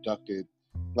 kidnapped, abducted,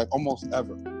 like, almost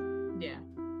ever. Yeah.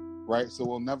 Right? So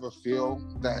we'll never feel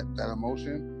that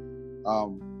emotion.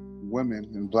 Women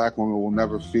and Black women will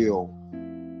never feel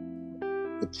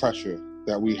the pressure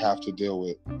that we have to deal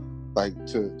with. Like,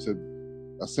 to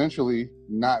essentially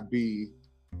not be,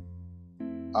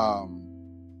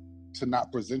 to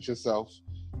not present yourself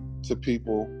to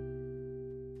people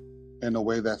in a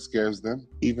way that scares them,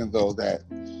 even though that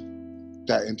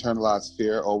internalized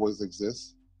fear always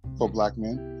exists for Black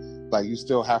men. Like, you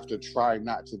still have to try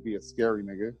not to be a scary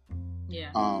nigga.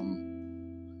 Yeah.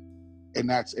 And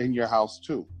that's in your house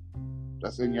too.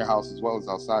 That's in your house as well as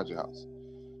outside your house.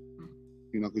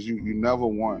 Because you never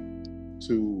want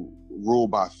to rule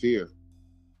by fear.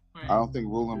 Right. I don't think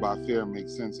ruling by fear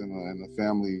makes sense in a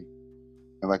family,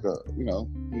 and like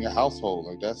in your household.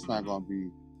 Like, that's not gonna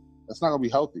be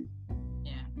healthy.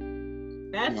 Yeah.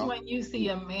 That's when you see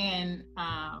a man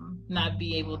not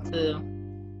be able to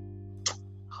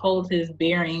hold his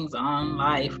bearings on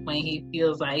life, when he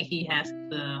feels like he has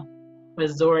to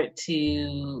resort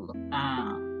to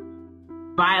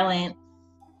violence,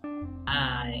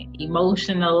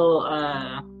 emotional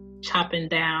chopping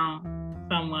down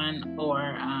someone,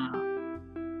 or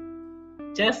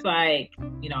just like,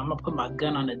 I'm gonna put my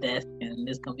gun on the desk and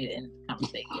this is gonna be the end of the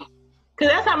conversation.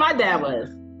 Because that's how my dad was.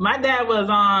 My dad was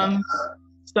on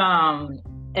some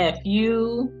F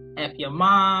you, F your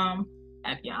mom,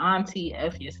 F your auntie,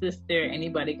 F your sister,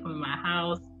 anybody come in my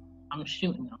house, I'm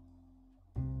shooting them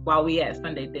while we had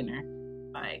Sunday dinner.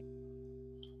 Like,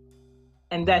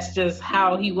 and that's just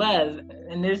how he was.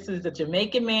 And this is a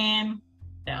Jamaican man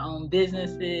that owned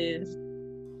businesses,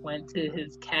 went to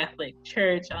his Catholic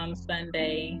church on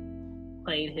Sunday,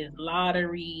 played his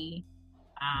lottery,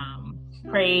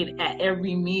 prayed at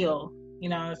every meal You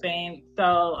know what I'm saying?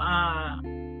 So,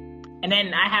 and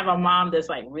then I have a mom that's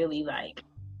like really like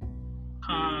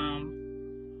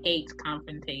calm, hates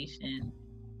confrontation,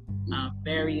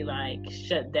 very like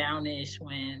shut down-ish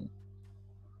when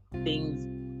things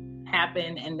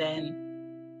happen. And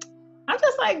then I'm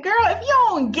just like, girl, if you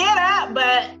don't get up,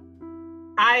 but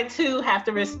I too have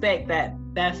to respect that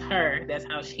that's her, that's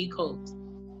how she copes.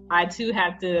 I too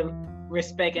have to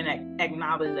respect and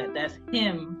acknowledge that that's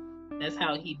him, that's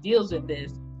how he deals with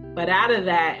this. But out of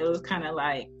that, it was kind of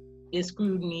like, it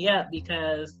screwed me up,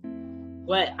 because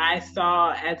what I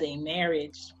saw as a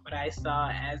marriage, what I saw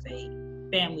as a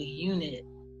family unit,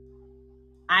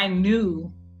 I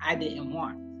knew I didn't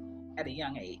want at a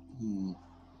young age.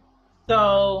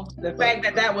 So the fact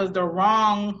that that was the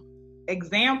wrong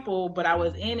example, but I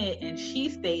was in it and she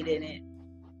stayed in it.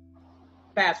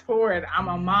 Fast forward, I'm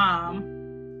a mom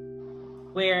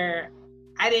where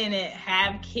I didn't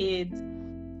have kids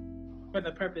for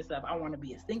the purpose of I want to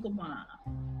be a single mom.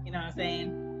 You know what I'm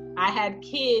saying? I had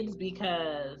kids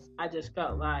because I just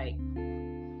felt like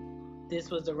this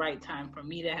was the right time for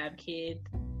me to have kids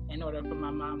in order for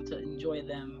my mom to enjoy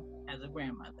them as a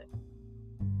grandmother.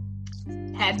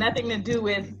 Had nothing to do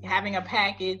with having a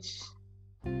package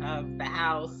of the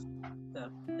house, the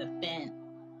fence,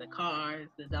 the cars,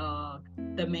 the dog,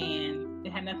 the man.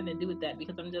 It had nothing to do with that,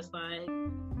 because I'm just like,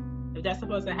 if that's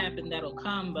supposed to happen, that'll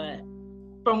come. But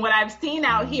from what I've seen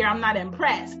out here, I'm not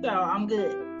impressed, so I'm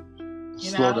good.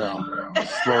 Slow down.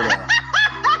 Slow down.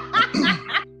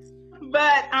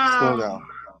 But slow down.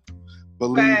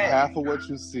 Believe half of what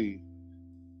you see.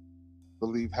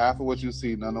 Believe half of what you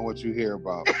see, none of what you hear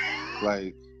about.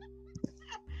 Like,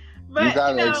 but, you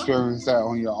gotta experience that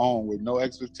on your own with no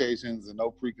expectations and no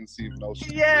preconceived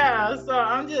notions. Yeah, so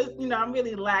I'm just, I'm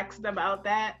really laxed about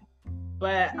that.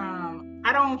 But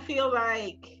I don't feel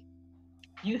like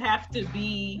you have to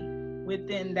be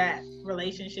within that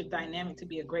relationship dynamic to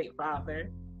be a great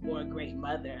father or a great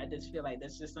mother. I just feel like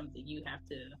that's just something you have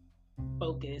to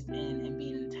focus and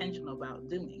be intentional about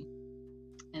doing.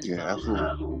 And yeah,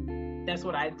 absolutely. That's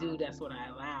what I do. That's what I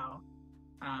allow.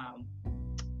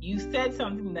 You said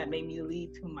something that made me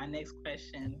lead to my next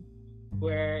question,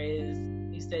 whereas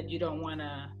you said you don't want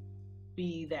to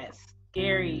be that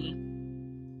scary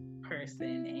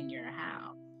person in your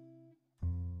house.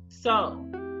 So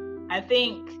I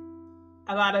think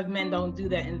a lot of men don't do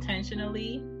that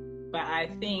intentionally, but I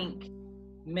think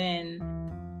men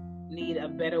need a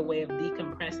better way of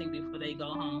decompressing before they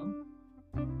go home.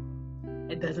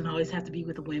 It doesn't always have to be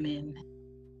with women.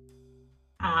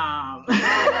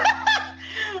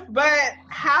 But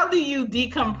how do you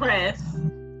decompress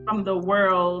from the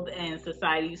world and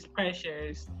society's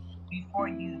pressures before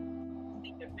you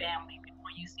see your family,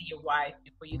 before you see your wife,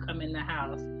 before you come in the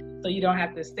house, so you don't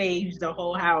have to stage the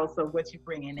whole house of what you're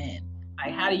bringing in?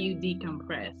 Like, how do you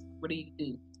decompress? What do you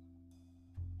do?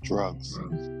 Drugs.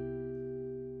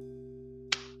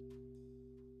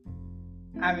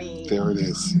 I mean, there it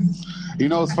is.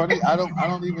 It's funny. I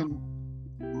don't even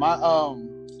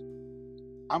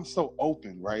I'm so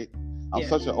open, right? I'm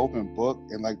such an open book,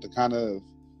 and like the kind of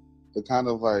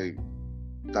like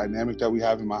dynamic that we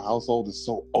have in my household is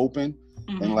so open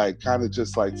and like kind of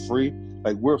just like free.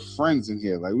 Like, we're friends in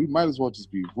here. Like, we might as well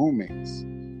just be roommates.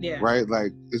 Yeah. Right?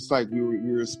 Like, it's like we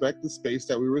respect the space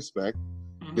that we respect.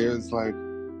 There's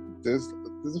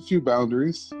a few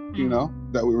boundaries,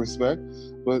 that we respect,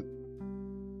 but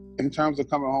in terms of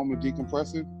coming home and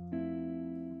decompressing,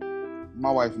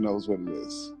 my wife knows what it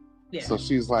is. Yeah. So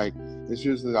she's like, it's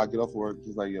usually I get off work,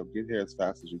 she's like, yo, get here as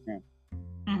fast as you can.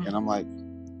 And I'm like,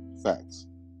 facts.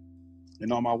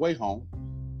 And on my way home,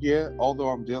 although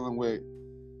I'm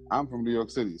from New York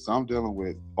City, so I'm dealing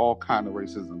with all kind of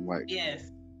racism, like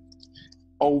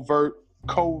overt,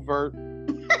 covert,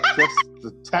 just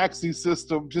the taxi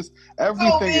system, just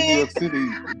everything in New York City,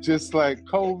 just like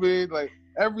COVID, like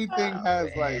everything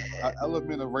has like an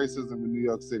element of racism in New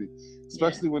York City,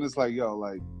 especially when it's like,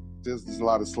 there's a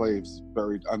lot of slaves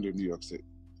buried under New York City.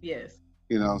 Yes.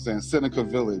 You know what I'm saying? Seneca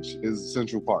Village is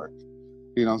Central Park.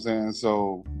 You know what I'm saying?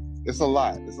 So it's a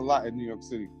lot. It's a lot in New York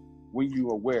City when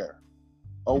you're aware.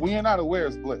 When you're not aware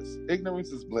is bliss. Ignorance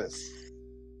is bliss.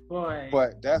 Boy.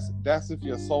 But that's if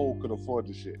your soul could afford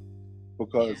the shit.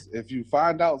 Because if you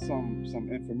find out some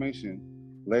information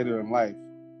later in life,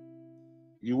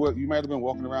 you might have been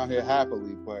walking around here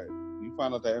happily, but you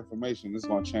find out that information, it's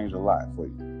going to change a lot for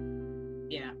you.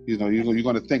 Yeah. You're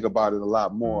going to think about it a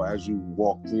lot more as you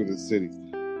walk through the city.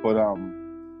 But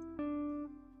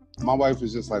my wife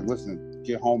is just like, listen,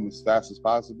 get home as fast as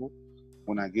possible.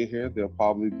 When I get here, there'll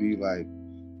probably be like,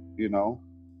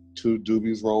 2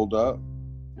 doobies rolled up,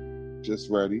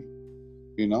 just ready.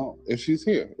 You know, if she's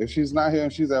here. If she's not here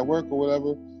and she's at work or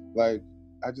whatever, like,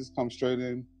 I just come straight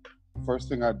in. First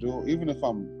thing I do, even if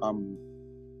I'm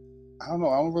I don't know,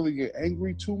 I don't really get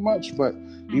angry too much, but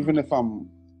even if I'm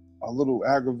a little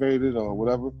aggravated or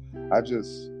whatever, I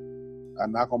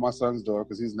knock on my son's door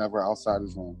because he's never outside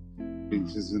his room.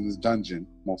 He's just in his dungeon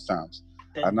most times.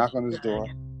 I knock on his door.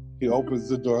 He opens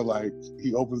the door like,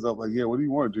 he opens up like, yeah, what do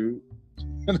you want, dude?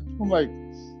 And I'm like,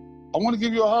 I want to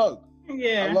give you a hug.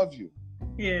 Yeah. I love you.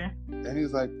 Yeah. And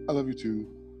he's like, I love you too.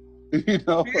 You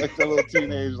know, like that little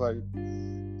teenage, like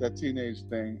that teenage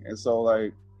thing. And so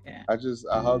like,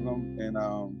 I hug him and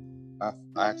I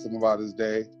ask him about his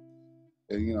day.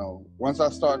 And you know, once I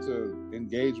start to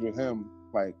engage with him,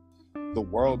 like the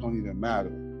world don't even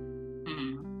matter.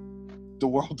 The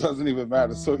world doesn't even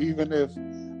matter. So even if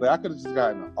like I could have just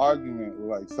gotten in an argument with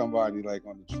like somebody like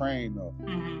on the train or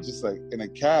just like in a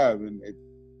cab, and it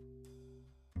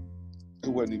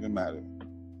wouldn't even matter.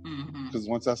 Because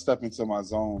once I step into my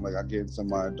zone, like I get into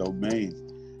my domain,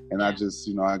 and I just,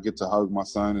 you know, I get to hug my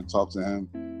son and talk to him.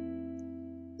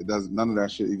 None of that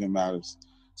shit even matters.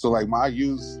 So like I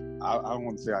don't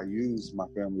want to say I use my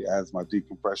family as my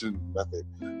decompression method,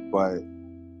 but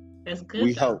that's good.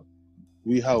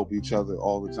 We help each other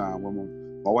all the time.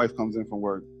 When my wife comes in from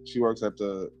work, she works at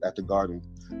the garden.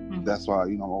 That's why,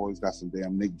 you know, I've always got some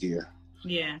damn Nick gear.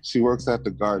 Yeah. She works at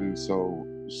the garden, so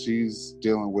she's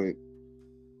dealing with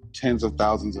tens of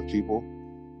thousands of people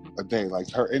a day.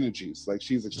 Like her energies, like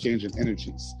she's exchanging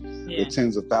energies with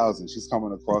tens of thousands. She's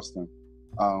coming across them.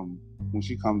 When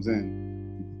she comes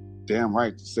in, damn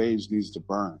right, the sage needs to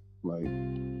burn.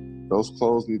 Like those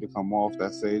clothes need to come off.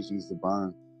 That sage needs to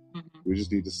burn. We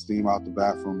just need to steam out the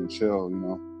bathroom and chill, you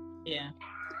know. Yeah.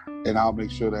 And I'll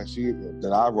make sure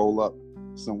that I roll up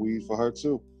some weed for her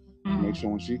too. Make sure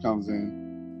when she comes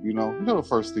in, you know the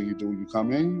first thing you do when you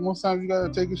come in, most times you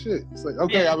gotta take a shit. It's like,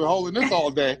 okay, I've been holding this all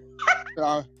day.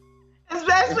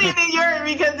 Especially in New York,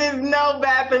 because there's no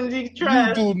bathrooms you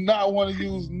trust. You do not want to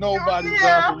use nobody's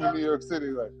bathroom in New York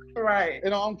City. Like, right.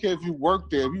 And I don't care if you work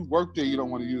there. If you work there, you don't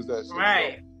want to use that shit.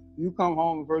 Right. So you come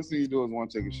home, the first thing you do is want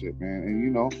to take a shit, man. And you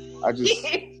know, I just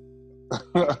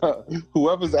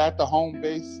whoever's at the home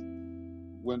base,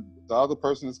 when the other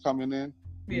person is coming in,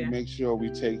 we make sure we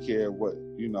take care of what,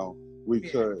 you know, we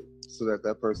could, so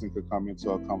that person could come into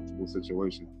a comfortable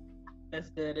situation. That's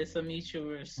good. It's a mutual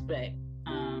respect.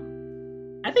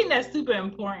 I think that's super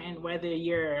important, whether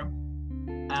you're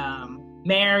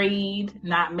married,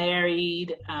 not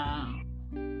married,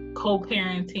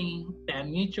 co-parenting. That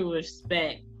mutual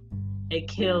respect, it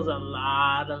kills a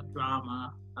lot of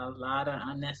drama, a lot of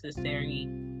unnecessary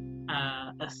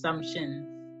assumptions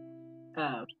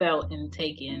felt and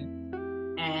taken,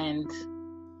 and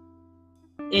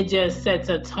it just sets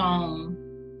a tone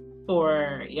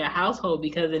for your household,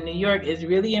 because in New York it's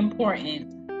really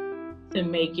important to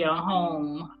make your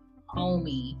home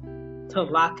homey, to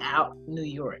lock out New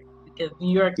York, because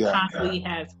New York constantly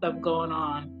has stuff going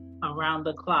on around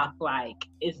the clock. Like,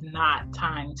 it's not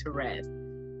time to rest.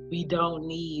 We don't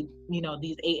need,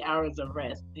 these 8 hours of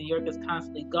rest. New York is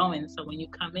constantly going. So when you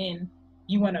come in,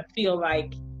 you want to feel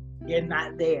like you're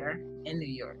not there in New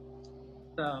York.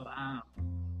 So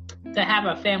to have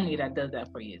a family that does that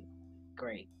for you,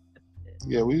 great.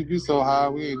 Yeah, we be so high,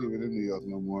 we ain't even in New York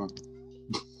no more.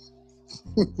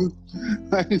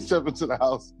 I ain't step into the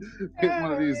house, hit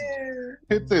one of these,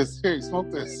 hit this, here, smoke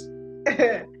this.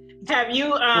 Have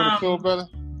you feel better?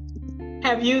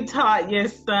 Have you taught your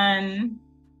son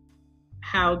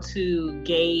how to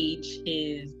gauge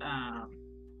his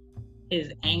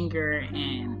anger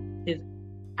and his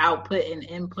output and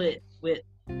input with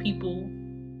people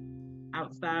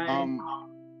outside?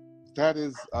 That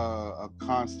is a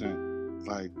constant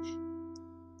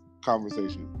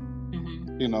conversation.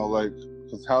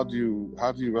 Because how do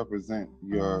you represent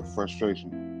your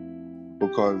frustration?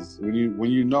 Because when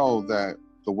you know that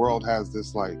the world has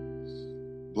this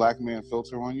black man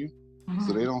filter on you,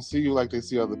 so they don't see you like they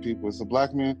see other people. It's a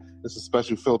black man, it's a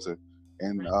special filter,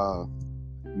 and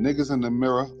niggas in the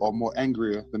mirror are more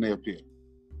angrier than they appear.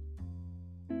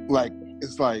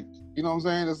 It's you know what I'm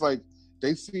saying? It's like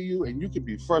they see you and you could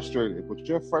be frustrated, but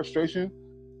your frustration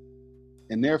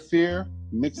and their fear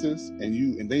mixes,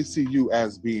 and they see you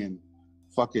as being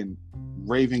fucking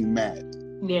raving mad.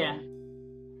 Yeah.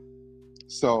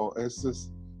 So it's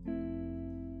just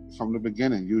from the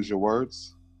beginning, use your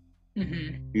words.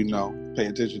 Pay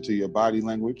attention to your body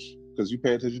language, because you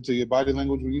pay attention to your body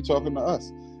language when you're talking to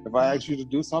us. If I ask you to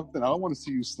do something, I don't want to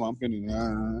see you slumping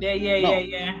and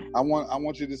yeah. I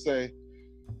want you to say,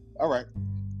 all right,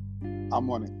 I'm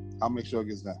on it. I'll make sure it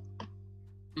gets done.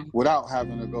 Without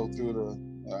having to go through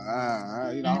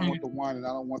I don't want the wine and I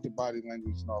don't want the body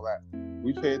language and all that.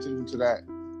 We pay attention to that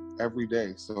every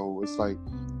day. So it's like,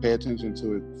 pay attention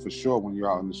to it for sure when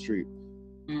you're out in the street.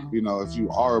 If you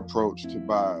are approached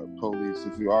by police,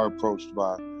 if you are approached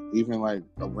by even like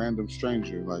a random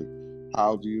stranger, like,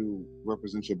 how do you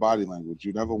represent your body language?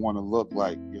 You never want to look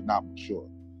like you're not mature.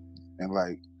 And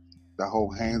like the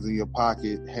whole hands in your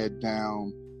pocket, head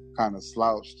down, kind of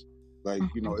slouched. Like,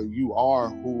 you are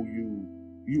who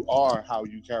you are, how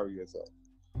you carry yourself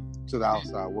to the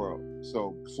outside world.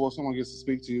 So before someone gets to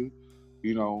speak to you,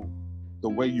 the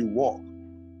way you walk,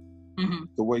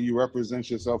 the way you represent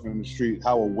yourself in the street,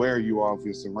 how aware you are of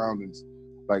your surroundings,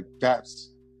 like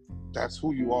that's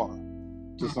who you are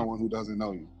to someone who doesn't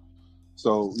know you.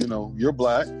 So, you're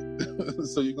black,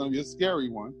 so you're going to be a scary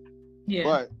one. Yeah.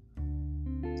 But,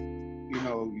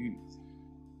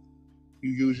 you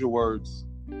use your words,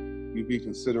 you be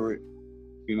considerate,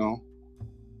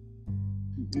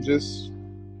 just,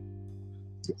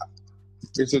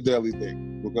 it's a daily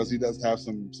thing, because he does have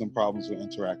some problems with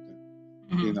interacting,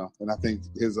 and I think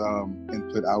his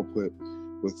input output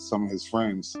with some of his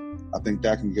friends, I think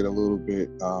that can get a little bit,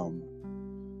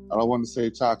 I don't want to say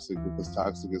toxic, because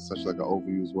toxic is such like an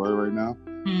overused word right now,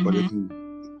 but it can,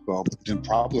 and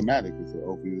problematic is an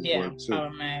overused word too.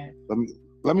 Problematic.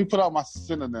 Let me put out my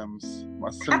synonyms, my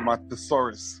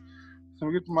thesaurus. Let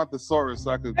me get to my thesaurus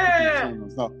so I could put these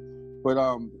synonyms. No, but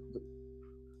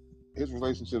his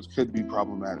relationships could be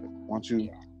problematic. Once you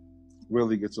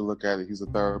really get to look at it, he's a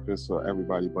therapist for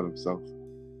everybody but himself.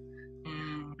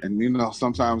 And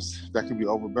sometimes that can be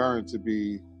overbearing to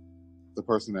be the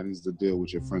person that needs to deal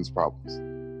with your friend's problems.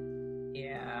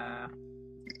 Yeah.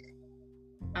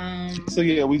 So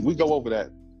yeah, we go over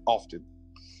that often.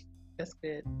 That's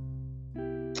good.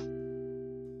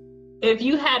 If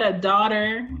you had a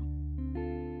daughter.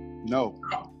 No.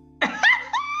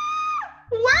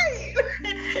 Wait.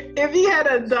 If you had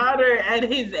a daughter at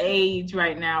his age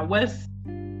right now, what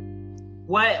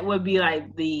would be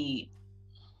like the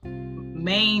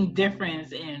main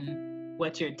difference in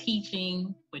what you're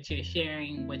teaching, what you're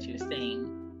sharing, what you're saying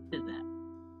to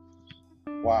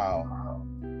them? Wow.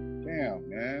 Damn,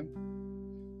 man.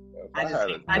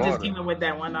 I just came up with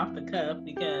that one off the cuff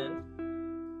because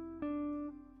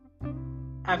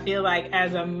I feel like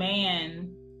as a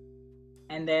man,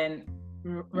 and then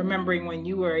remembering when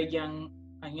you were a young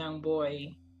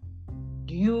boy,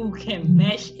 you can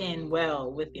mesh in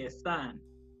well with your son.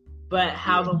 But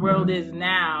how the world is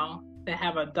now, to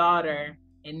have a daughter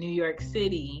in New York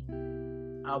City,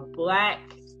 a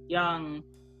black young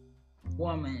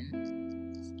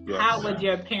woman, how would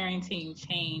your parenting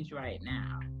change right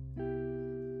now?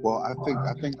 Well, I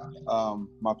think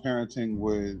my parenting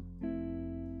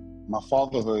my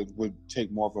fatherhood would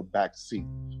take more of a back seat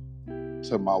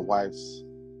to my wife's,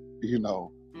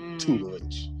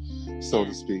 tutelage, so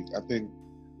to speak. I think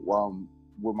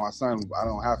with my son, I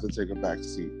don't have to take a back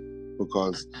seat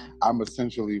because I'm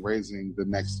essentially raising the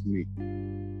next me.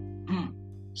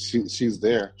 She's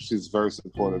there. She's very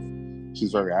supportive.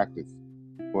 She's very active.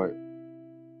 But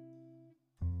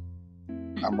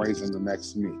I'm raising the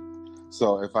next me.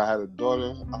 So if I had a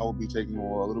daughter, I would be taking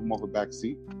a little more of a back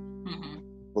seat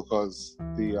because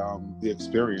the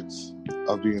experience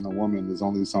of being a woman is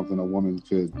only something a woman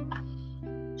could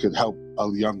help a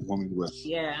young woman with.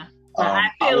 Yeah, but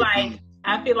I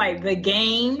feel like the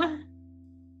game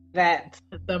that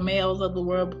the males of the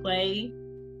world play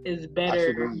is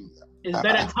better. Is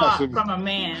better taught from a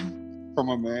man. From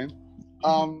a man,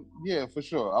 yeah, for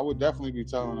sure. I would definitely be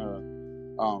telling her.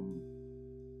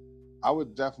 I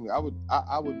would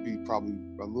be probably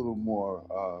a little more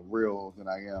real than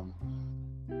I am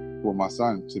with my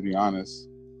son, to be honest.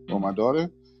 With my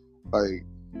daughter, like,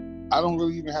 I don't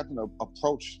really even have to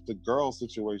approach the girl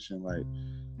situation like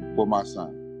with my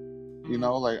son.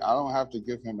 Like, I don't have to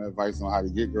give him advice on how to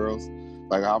get girls.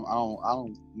 Like, I don't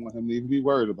want him to even be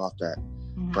worried about that,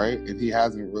 right? And he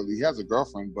has a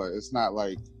girlfriend, but it's not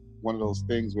like one of those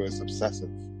things where it's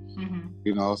obsessive.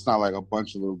 It's not like a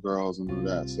bunch of little girls and all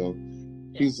that. So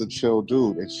he's a chill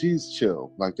dude, and she's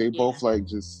chill. Like, they both like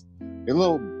just they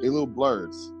little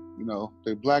blurs.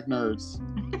 They black nerds,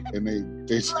 and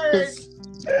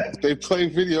they play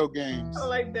video games. I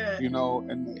like that.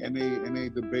 And they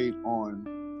debate on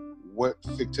what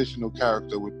fictional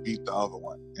character would beat the other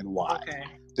one and why. Okay.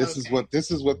 This is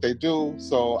what they do.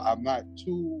 So I'm not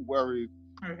too worried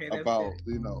about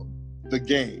the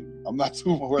game. I'm not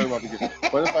too worried about the game.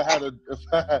 But if I had a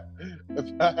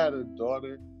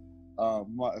daughter,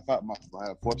 if I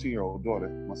had a 14-year-old daughter,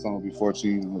 my son will be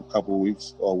 14 in a couple of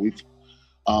weeks or a week.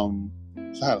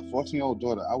 If I had a 14-year-old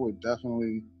daughter, I would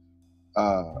definitely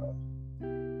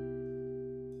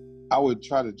I would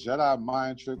try to Jedi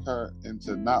mind trick her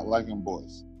into not liking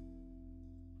boys.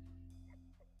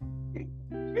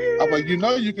 I'm like,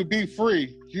 you could be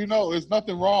free. There's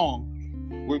nothing wrong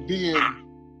with being.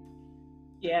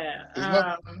 Yeah.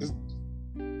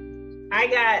 I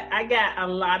got a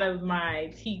lot of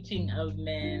my teaching of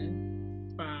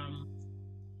men from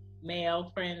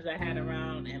male friends I had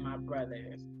around and my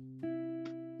brothers.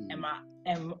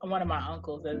 And one of my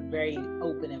uncles is very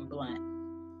open and blunt.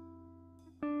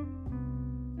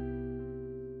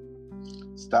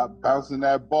 Stop bouncing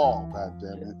that ball,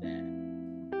 goddammit.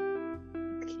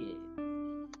 Kid.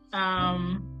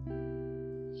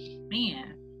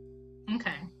 Man.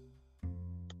 Okay.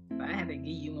 So I had to give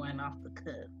you one off the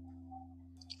cuff.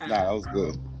 Nah, that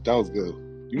was good.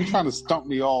 You were trying to stump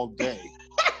me all day.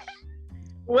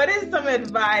 What is some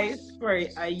advice for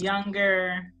a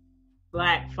younger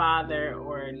Black father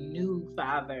or a new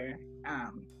father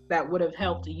that would have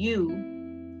helped you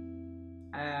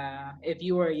if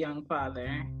you were a young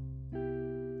father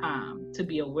to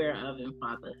be aware of in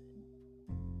fatherhood?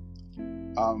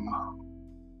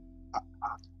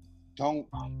 Don't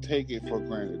take it for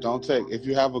granted. If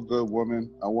you have a good woman,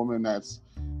 a woman that's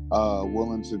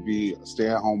willing to be a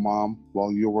stay-at-home mom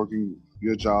while you're working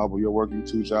your job or you're working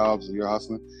 2 jobs or you're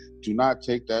hustling, do not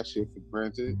take that shit for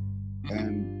granted,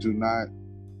 and do not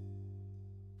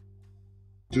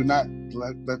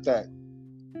let that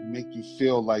make you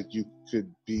feel like you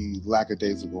could be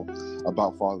lackadaisical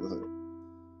about fatherhood.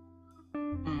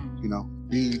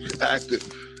 Be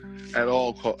active at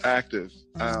all. Active.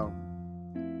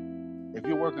 If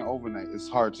you're working overnight, it's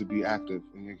hard to be active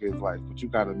in your kid's life, but you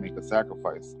got to make a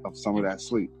sacrifice of some of that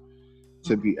sleep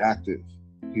to be active.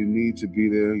 You need to be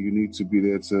there. You need to be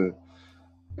there to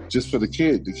just for the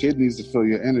kid. The kid needs to feel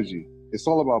your energy. It's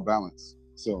all about balance.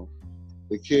 So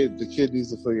the kid needs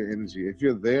to feel your energy. If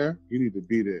you're there, you need to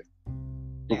be there,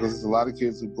 because there's a lot of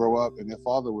kids who grow up and their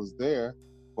father was there,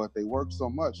 but they worked so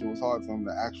much it was hard for them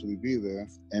to actually be there.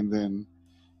 And then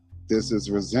there's this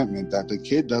resentment that the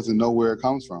kid doesn't know where it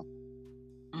comes from.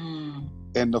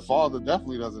 And the father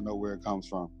definitely doesn't know where it comes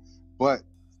from. But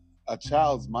a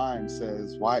child's mind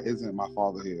says, why isn't my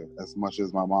father here as much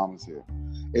as my mom is here?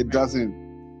 It doesn't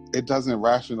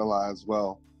rationalize,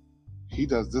 well, he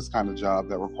does this kind of job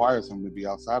that requires him to be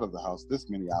outside of the house this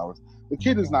many hours. The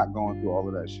kid is not going through all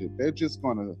of that shit. They're just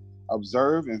going to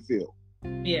observe and feel.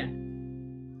 Yeah.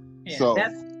 So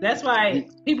that's why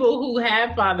people who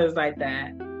have fathers like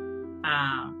that,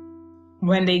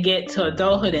 when they get to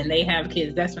adulthood and they have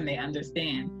kids, that's when they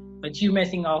understand. But you're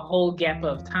missing a whole gap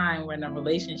of time when a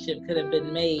relationship could have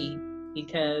been made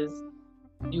because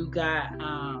you got,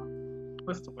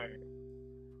 what's the word?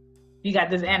 You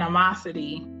got this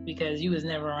animosity because you was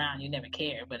never around, you never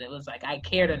cared. But it was like, I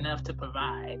cared enough to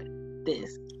provide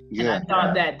this. And I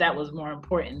thought that was more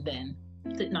important than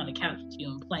sitting on the couch with you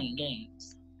and playing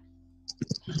games.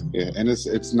 Yeah, and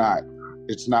it's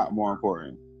not more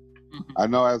important. I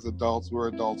know as adults we're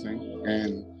adulting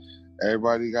and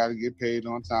everybody got to get paid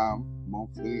on time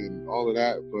monthly and all of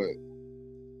that, but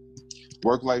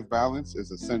work-life balance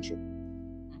is essential.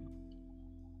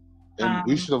 And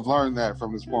we should have learned that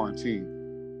from this quarantine.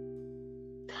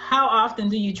 How often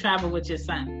do you travel with your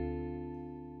son?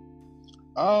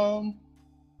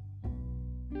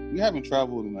 We haven't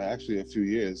traveled in actually a few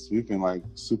years. We've been like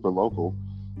super local.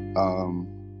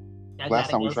 Last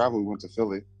time we traveled, we went to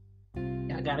Philly.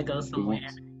 I gotta go somewhere.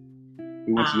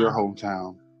 We went to your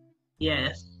hometown.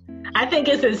 Yes. I think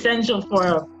it's essential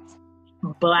for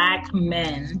Black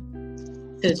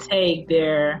men to take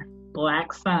their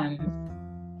Black sons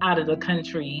out of the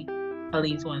country at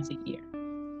least once a year.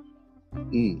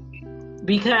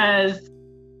 Because...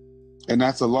 And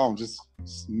that's alone, just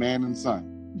man and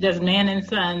son. Just man and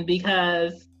son,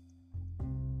 because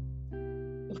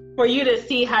for you to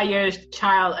see how your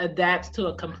child adapts to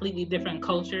a completely different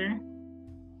culture,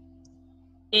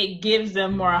 it gives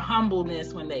them more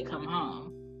humbleness when they come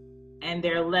home. And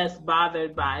they're less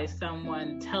bothered by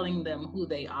someone telling them who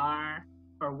they are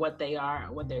or what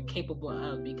they're capable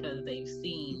of, because they've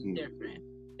seen different.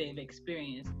 They've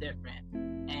experienced different.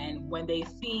 And when they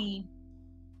see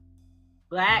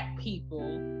Black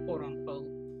people, quote unquote,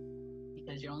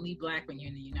 because you're only Black when you're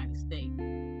in the United States,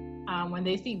 when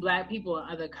they see Black people in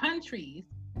other countries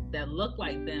that look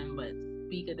like them but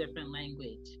speak a different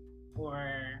language,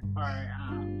 or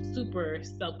are super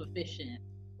self-efficient,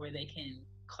 where they can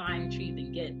climb trees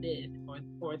and get this,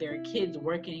 or their kids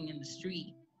working in the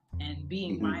street and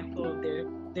being mindful of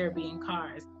there being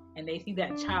cars, and they see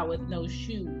that child with no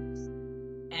shoes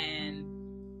and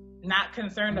not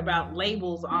concerned about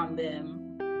labels on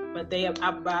them, but they are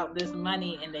about this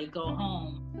money, and they go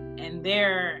home and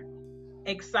they're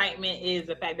excitement is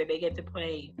the fact that they get to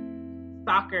play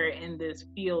soccer in this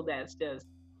field that's just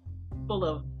full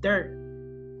of dirt.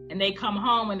 And they come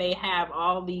home and they have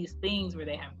all these things where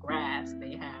they have grass,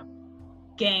 they have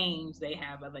games, they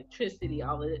have electricity,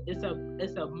 all of it. It's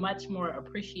a much more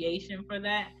appreciation for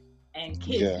that. And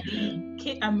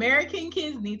American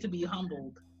kids need to be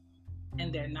humbled,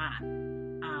 and they're not.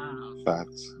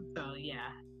 Facts. So yeah,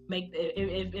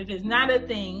 if it's not a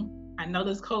thing, I know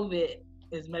this COVID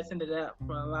is messing it up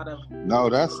for a lot of. No,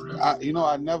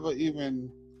 I never even.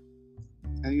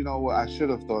 And you know what? I should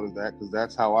have thought of that, because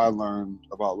that's how I learned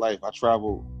about life. I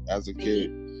traveled as a kid,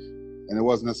 and it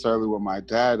wasn't necessarily with my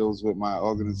dad. It was with my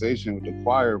organization, with the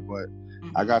choir. But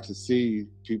I got to see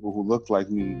people who looked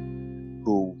like me,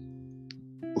 who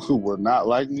were not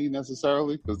like me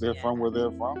necessarily, because they're from where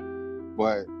they're from.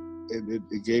 But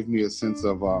it gave me a sense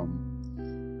of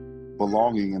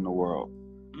belonging in the world.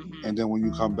 Mm-hmm. And then when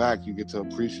you come back, you get to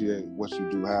appreciate what you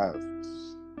do have.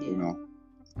 You know.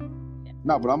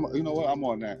 No, but I'm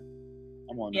on that.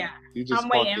 Yeah, I'm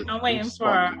waiting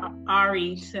for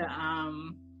Ari to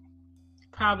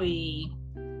probably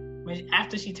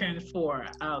after she turns 4.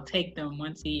 I'll take them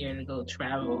once a year to go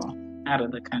travel out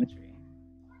of the country,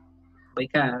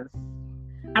 because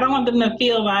I don't want them to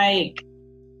feel like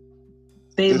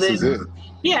this is it.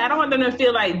 Yeah, I don't want them to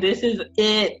feel like this is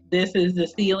it. This is the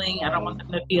ceiling. I don't want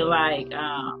them to feel like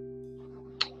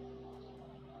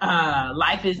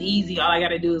life is easy. All I got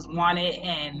to do is want it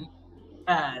and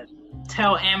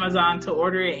tell Amazon to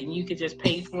order it, and you could just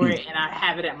pay for it and I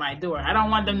have it at my door. I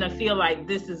don't want them to feel like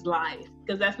this is life,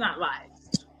 because that's not life.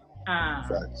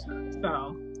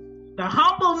 So the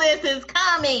humbleness is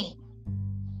coming.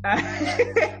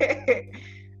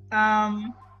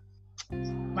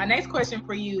 My next question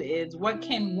for you is, what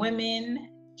can women,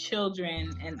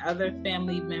 children, and other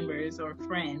family members or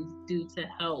friends do to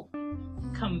help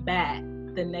combat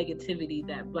the negativity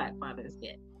that Black fathers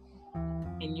get,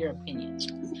 in your opinion?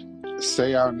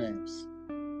 Say our names.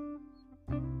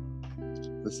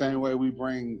 The same way we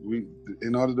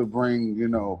in order to bring,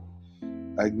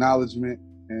 acknowledgement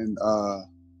and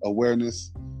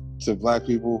awareness to Black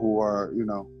people who are,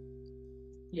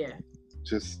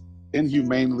 just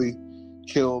inhumanely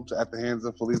killed at the hands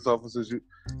of police officers.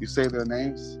 You say their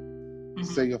names. Mm-hmm.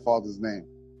 Say your father's name.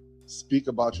 Speak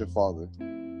about your father.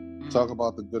 Talk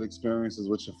about the good experiences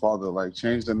with your father. Like,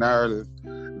 change the narrative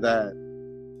that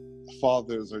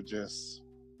fathers are just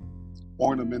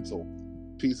ornamental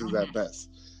pieces at best.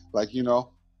 Like, and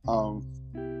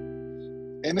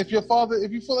if you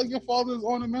feel like your father is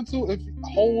ornamental,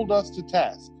 hold us to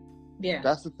task. Yeah.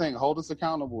 That's the thing. Hold us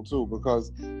accountable too,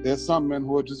 because there's some men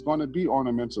who are just going to be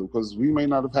ornamental, because we may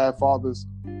not have had fathers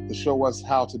to show us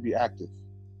how to be active.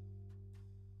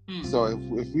 So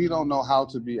if we don't know how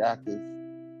to be active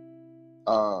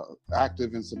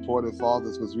and supportive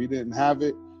fathers, because we didn't have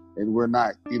it, and we're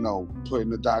not,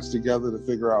 putting the dots together to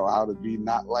figure out how to be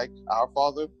not like our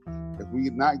father, if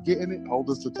we're not getting it, hold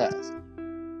us to task.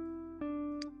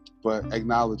 But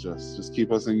acknowledge us. Just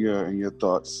keep us in your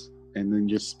thoughts and in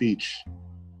your speech.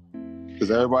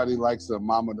 Because everybody likes a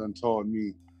mama done told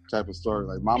me type of story.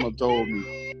 Like, my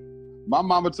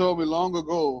mama told me long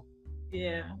ago.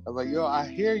 Yeah. I was like, yo, I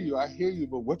hear you,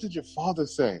 but what did your father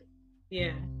say?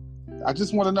 Yeah. I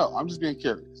just want to know. I'm just being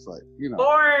curious. Like,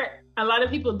 Or a lot of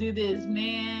people do this,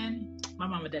 man. My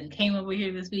mama done came over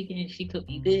here this weekend. She cooked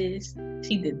me this.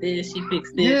 She did this. She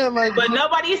fixed this. Yeah, but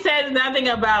nobody says nothing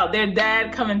about their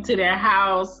dad coming to their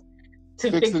house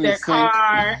to fix their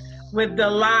car with the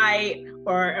light,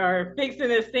 or fixing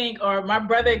the sink. Or my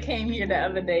brother came here the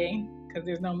other day, because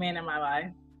there's no man in my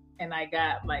life, and I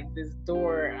got like this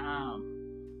door.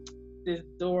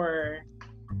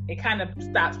 It kind of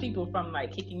stops people from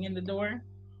like kicking in the door,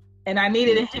 and I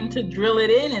needed him to drill it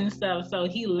in and stuff. So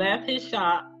he left his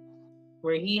shop,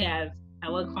 where he has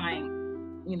hella clients,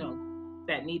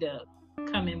 that need to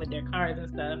come in with their cars and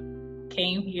stuff.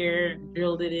 Came here,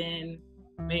 drilled it in,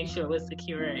 made sure it was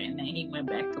secure, and then he went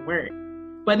back to work.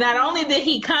 But not only did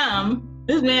he come,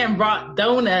 this man brought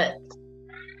donuts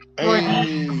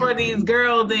for these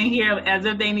girls in here as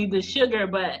if they need the sugar.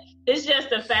 But it's just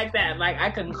the fact that, like,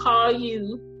 I can call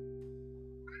you,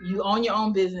 you own your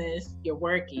own business, you're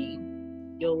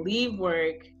working, you'll leave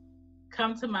work,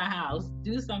 come to my house,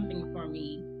 do something for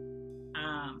me,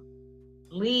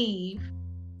 leave,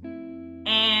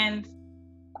 and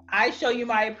I show you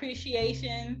my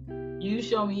appreciation, you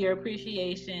show me your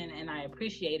appreciation, and I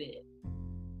appreciate it.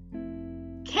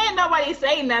 Can't nobody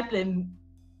say nothing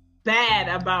bad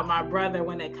about my brother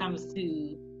when it comes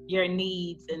to your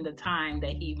needs and the time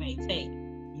that he may take.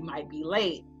 He might be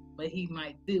late, but he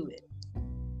might do it.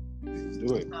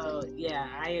 Do it. So yeah,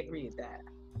 I agree with that.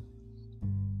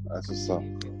 That's what's up.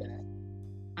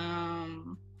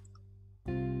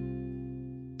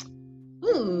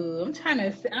 I'm trying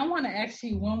to. I want to ask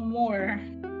you one more,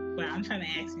 but I'm trying to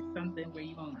ask you something where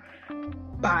you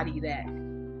won't body that.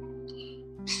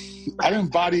 I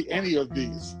didn't body any of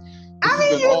these. I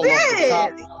mean, you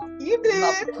did. You did. I'm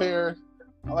not prepared.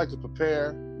 I like to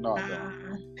prepare. No, I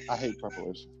don't. I hate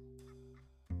preparation.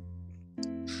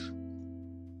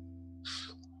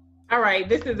 All right,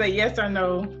 this is a yes or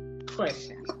no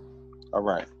question. All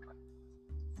right.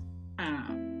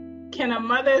 Can a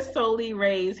mother solely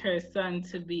raise her son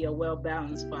to be a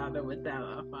well-balanced father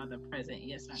without a father present?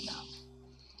 Yes or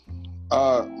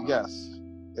no? Yes.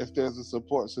 If there's a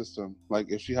support system,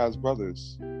 like if she has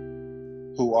brothers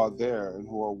who are there and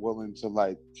who are willing to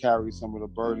like carry some of the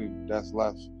burden that's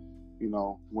left,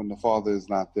 when the father is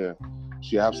not there,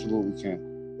 she absolutely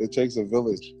can. It takes a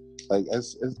village. Like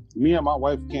it's me and my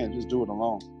wife can't just do it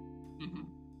alone.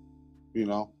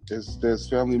 Mm-hmm. There's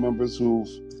family members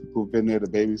who've been there to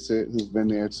babysit, who've been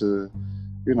there to,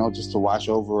 just to watch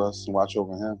over us and watch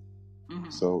over him. Mm-hmm.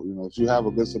 So, if you have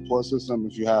a good support system,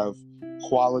 if you have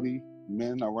quality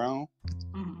men around,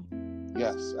 mm-hmm.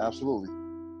 Yes, absolutely.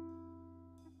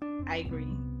 I agree.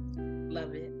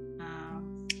 Love it.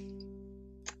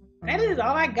 That is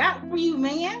all I got for you,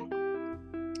 man.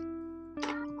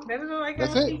 That is all I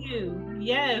got for you.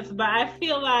 Yes, but I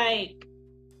feel like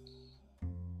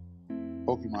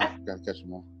Pokemon, gotta catch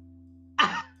them all.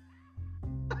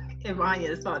 If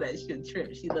Anya saw that, she'd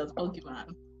trip. She loves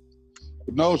Pokemon.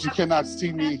 No, she cannot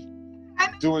see me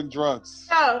doing drugs.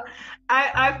 No,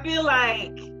 I feel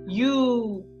like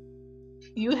you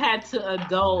had to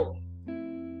adult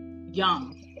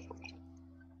young.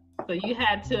 So you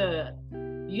had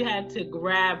to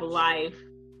grab life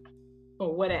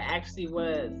for what it actually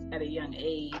was at a young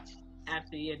age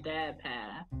after your dad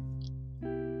passed.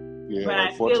 Yeah, but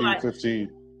like 14, 15.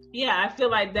 Yeah, I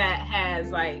feel like that has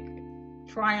like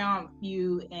triumphed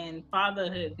you in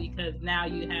fatherhood because now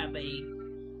you have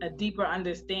a deeper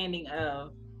understanding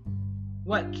of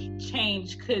what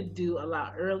change could do a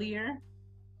lot earlier.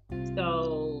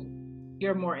 So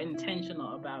you're more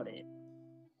intentional about it.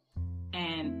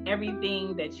 And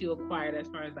everything that you acquired as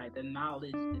far as like the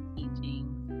knowledge, the teaching,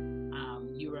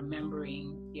 you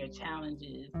remembering your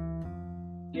challenges,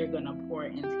 you're going to pour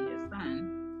into your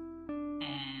son.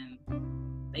 And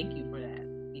thank you for that,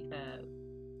 because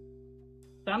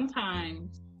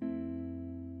sometimes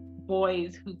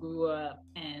boys who grew up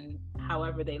and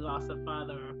however they lost a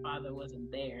father or a father wasn't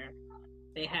there,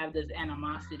 they have this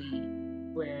animosity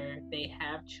where they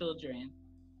have children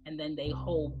and then they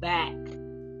hold back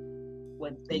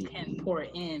what they can pour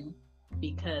in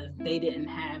because they didn't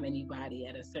have anybody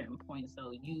at a certain point.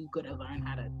 So you got to learn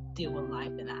how to deal with life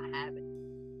and not have it.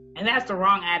 And that's the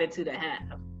wrong attitude to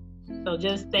have. So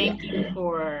just thank you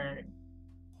for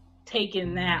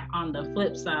taking that on the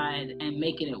flip side and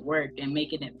making it work and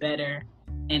making it better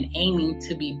and aiming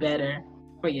to be better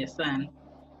for your son,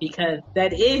 because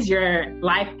that is your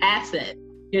life asset.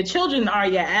 Your children are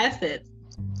your assets.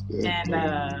 And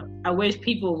I wish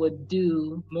people would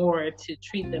do more to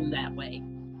treat them that way.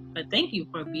 But thank you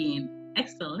for being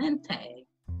excelente.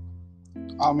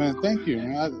 Oh man, thank you.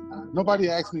 Man. Nobody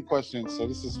asked me questions, so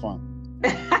this is fun.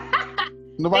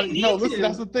 Nobody. No, listen.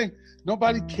 That's the thing.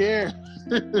 Nobody cares.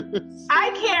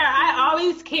 I care. I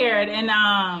always cared, and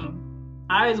I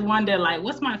always wonder, like,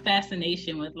 what's my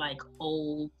fascination with like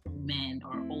old men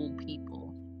or old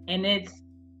people? And it's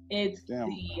Damn.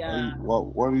 the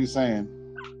what are you saying?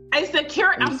 It's the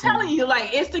I'm telling you,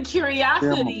 like, it's the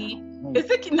curiosity. It's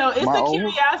the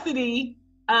curiosity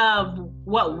of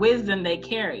what wisdom they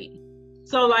carry.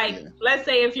 So, like, let's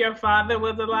say if your father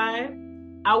was alive,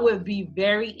 I would be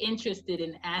very interested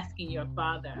in asking your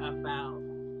father about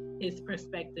his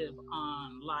perspective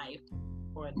on life,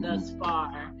 or thus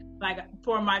far. Like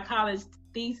for my college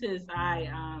thesis, I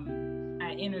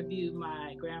interviewed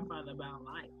my grandfather about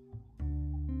life,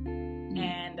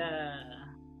 and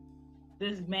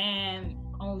this man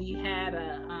only had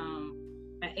an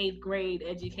 8th grade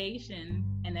education,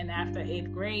 and then after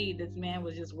 8th grade, this man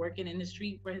was just working in the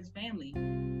street for his family.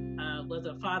 Was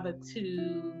a father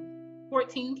to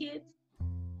 14 kids.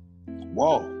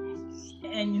 Whoa.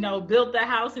 And, built the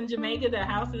house in Jamaica. The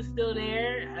house is still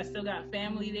there. I still got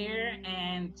family there.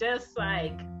 And just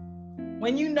like,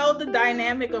 when you know the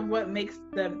dynamic of what makes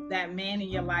that man in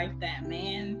your life that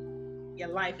man, your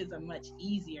life is a much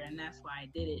easier. And that's why I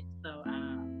did it. So,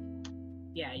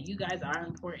 you guys are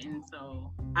important.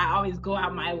 So I always go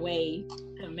out my way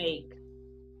to make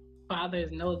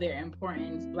fathers know their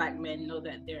importance. Black men know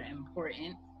that they're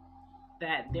important.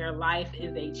 that their life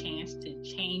is a chance to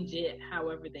change it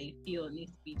however they feel it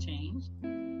needs to be changed.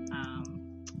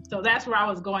 So that's where I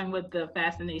was going with the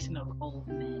fascination of old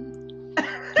men.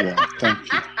 Yeah,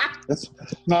 thank you. Listen,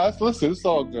 it's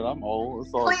all good. I'm old.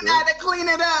 It's all good. Clean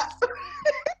it up.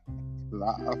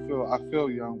 I feel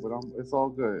young, but it's all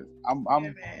good. I'm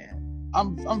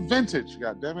vintage.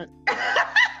 God damn it.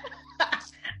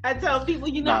 I tell people,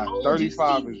 you're not old.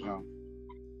 35 is young.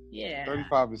 Yeah.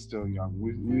 35 is still young.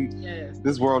 Yes.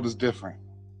 This world is different.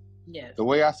 Yes. The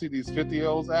way I see these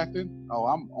 50-year-olds acting,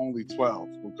 I'm only 12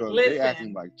 because they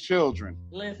acting like children.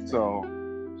 Listen. So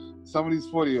some of these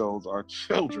 40-year-olds are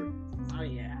children. Oh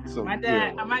yeah. So, my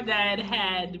dad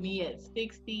had me at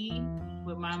 60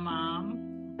 with my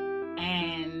mom,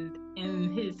 and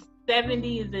in his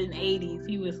 70s and 80s,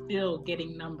 he was still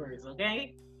getting numbers.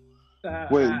 Okay. So,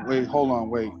 wait, hold on,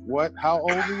 what? How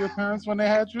old were your parents when they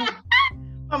had you?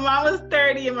 My mom was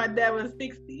 30 and my dad was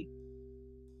 60.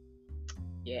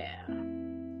 Yeah.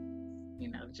 You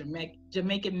know,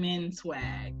 Jamaican men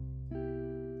swag.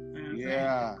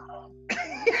 Yeah.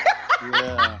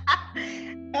 Yeah.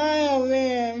 Oh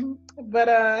man. But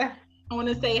I want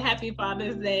to say happy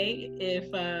Father's Day.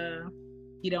 If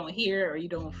you don't hear it or you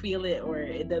don't feel it or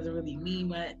it doesn't really mean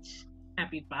much,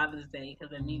 happy Father's Day,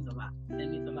 because it means a lot. It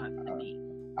means a lot to me.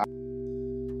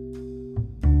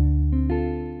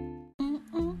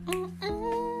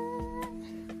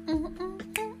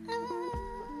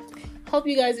 Hope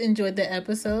you guys enjoyed the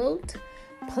episode.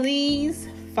 Please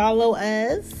follow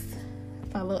us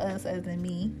as in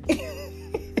me,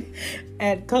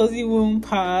 at Cozy Womb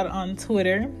Pod on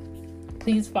Twitter.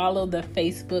 Please follow the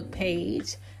Facebook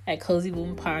page at Cozy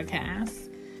Womb Podcast.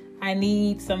 I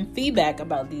need some feedback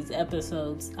about these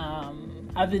episodes.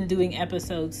 I've been doing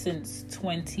episodes since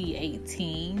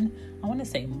 2018. I want to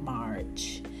say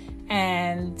March.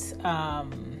 And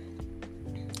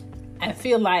I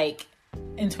feel like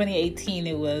in 2018,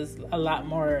 it was a lot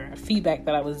more feedback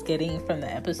that I was getting from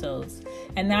the episodes.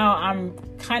 And now I'm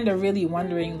kind of really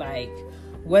wondering, like,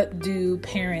 what do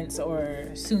parents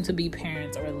or soon-to-be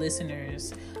parents or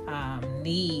listeners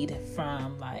need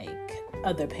from, like,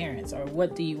 other parents? Or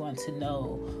what do you want to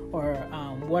know? Or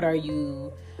what are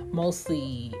you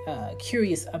mostly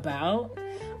curious about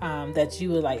that you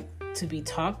would like to be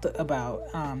talked about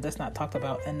that's not talked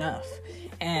about enough?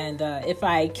 And if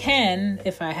I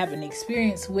have an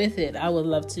experience with it, I would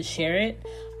love to share it.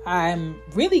 I'm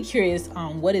really curious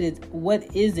on what is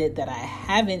it that I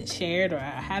haven't shared or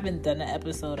I haven't done an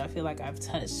episode. I feel like I've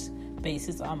touched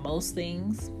bases on most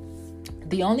things.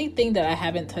 The only thing that I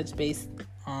haven't touched base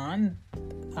on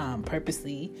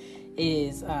purposely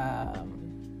is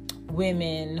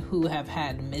women who have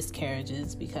had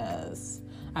miscarriages, because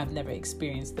I've never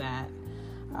experienced that.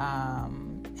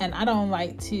 And I don't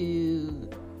like to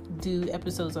do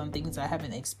episodes on things I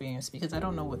haven't experienced because I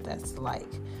don't know what that's like.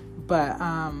 But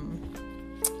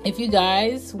if you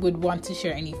guys would want to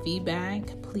share any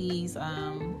feedback, please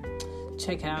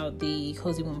check out the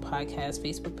Cozy Womb Podcast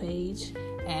Facebook page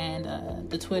and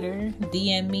the Twitter.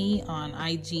 DM me on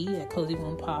IG at Cozy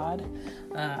Womb Pod.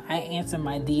 I answer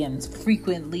my DMs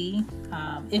frequently.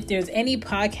 If there's any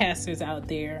podcasters out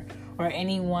there or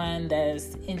anyone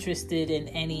that's interested in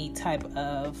any type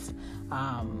of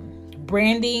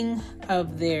branding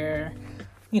of their,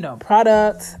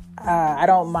 product, I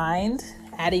don't mind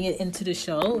adding it into the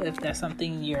show. If that's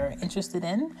something you're interested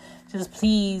in, just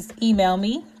please email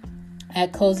me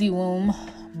at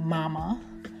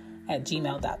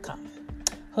cozywombmama@gmail.com.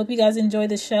 Hope you guys enjoy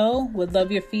the show. Would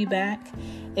love your feedback.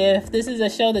 If this is a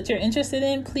show that you're interested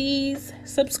in, please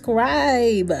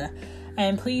subscribe.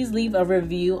 And please leave a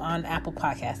review on Apple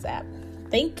Podcast app.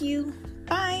 Thank you.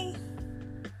 Bye.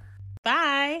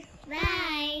 Bye.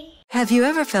 Bye. Have you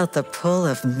ever felt the pull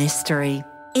of mystery?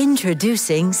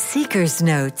 Introducing Seeker's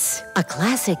Notes, a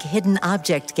classic hidden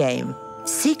object game.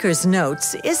 Seeker's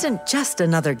Notes isn't just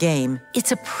another game.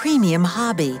 It's a premium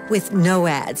hobby with no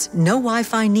ads, no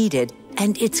Wi-Fi needed,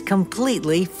 and it's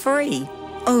completely free.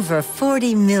 Over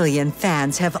 40 million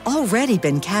fans have already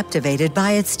been captivated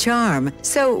by its charm,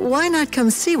 so why not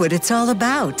come see what it's all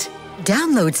about?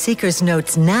 Download Seeker's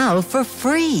Notes now for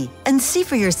free and see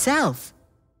for yourself.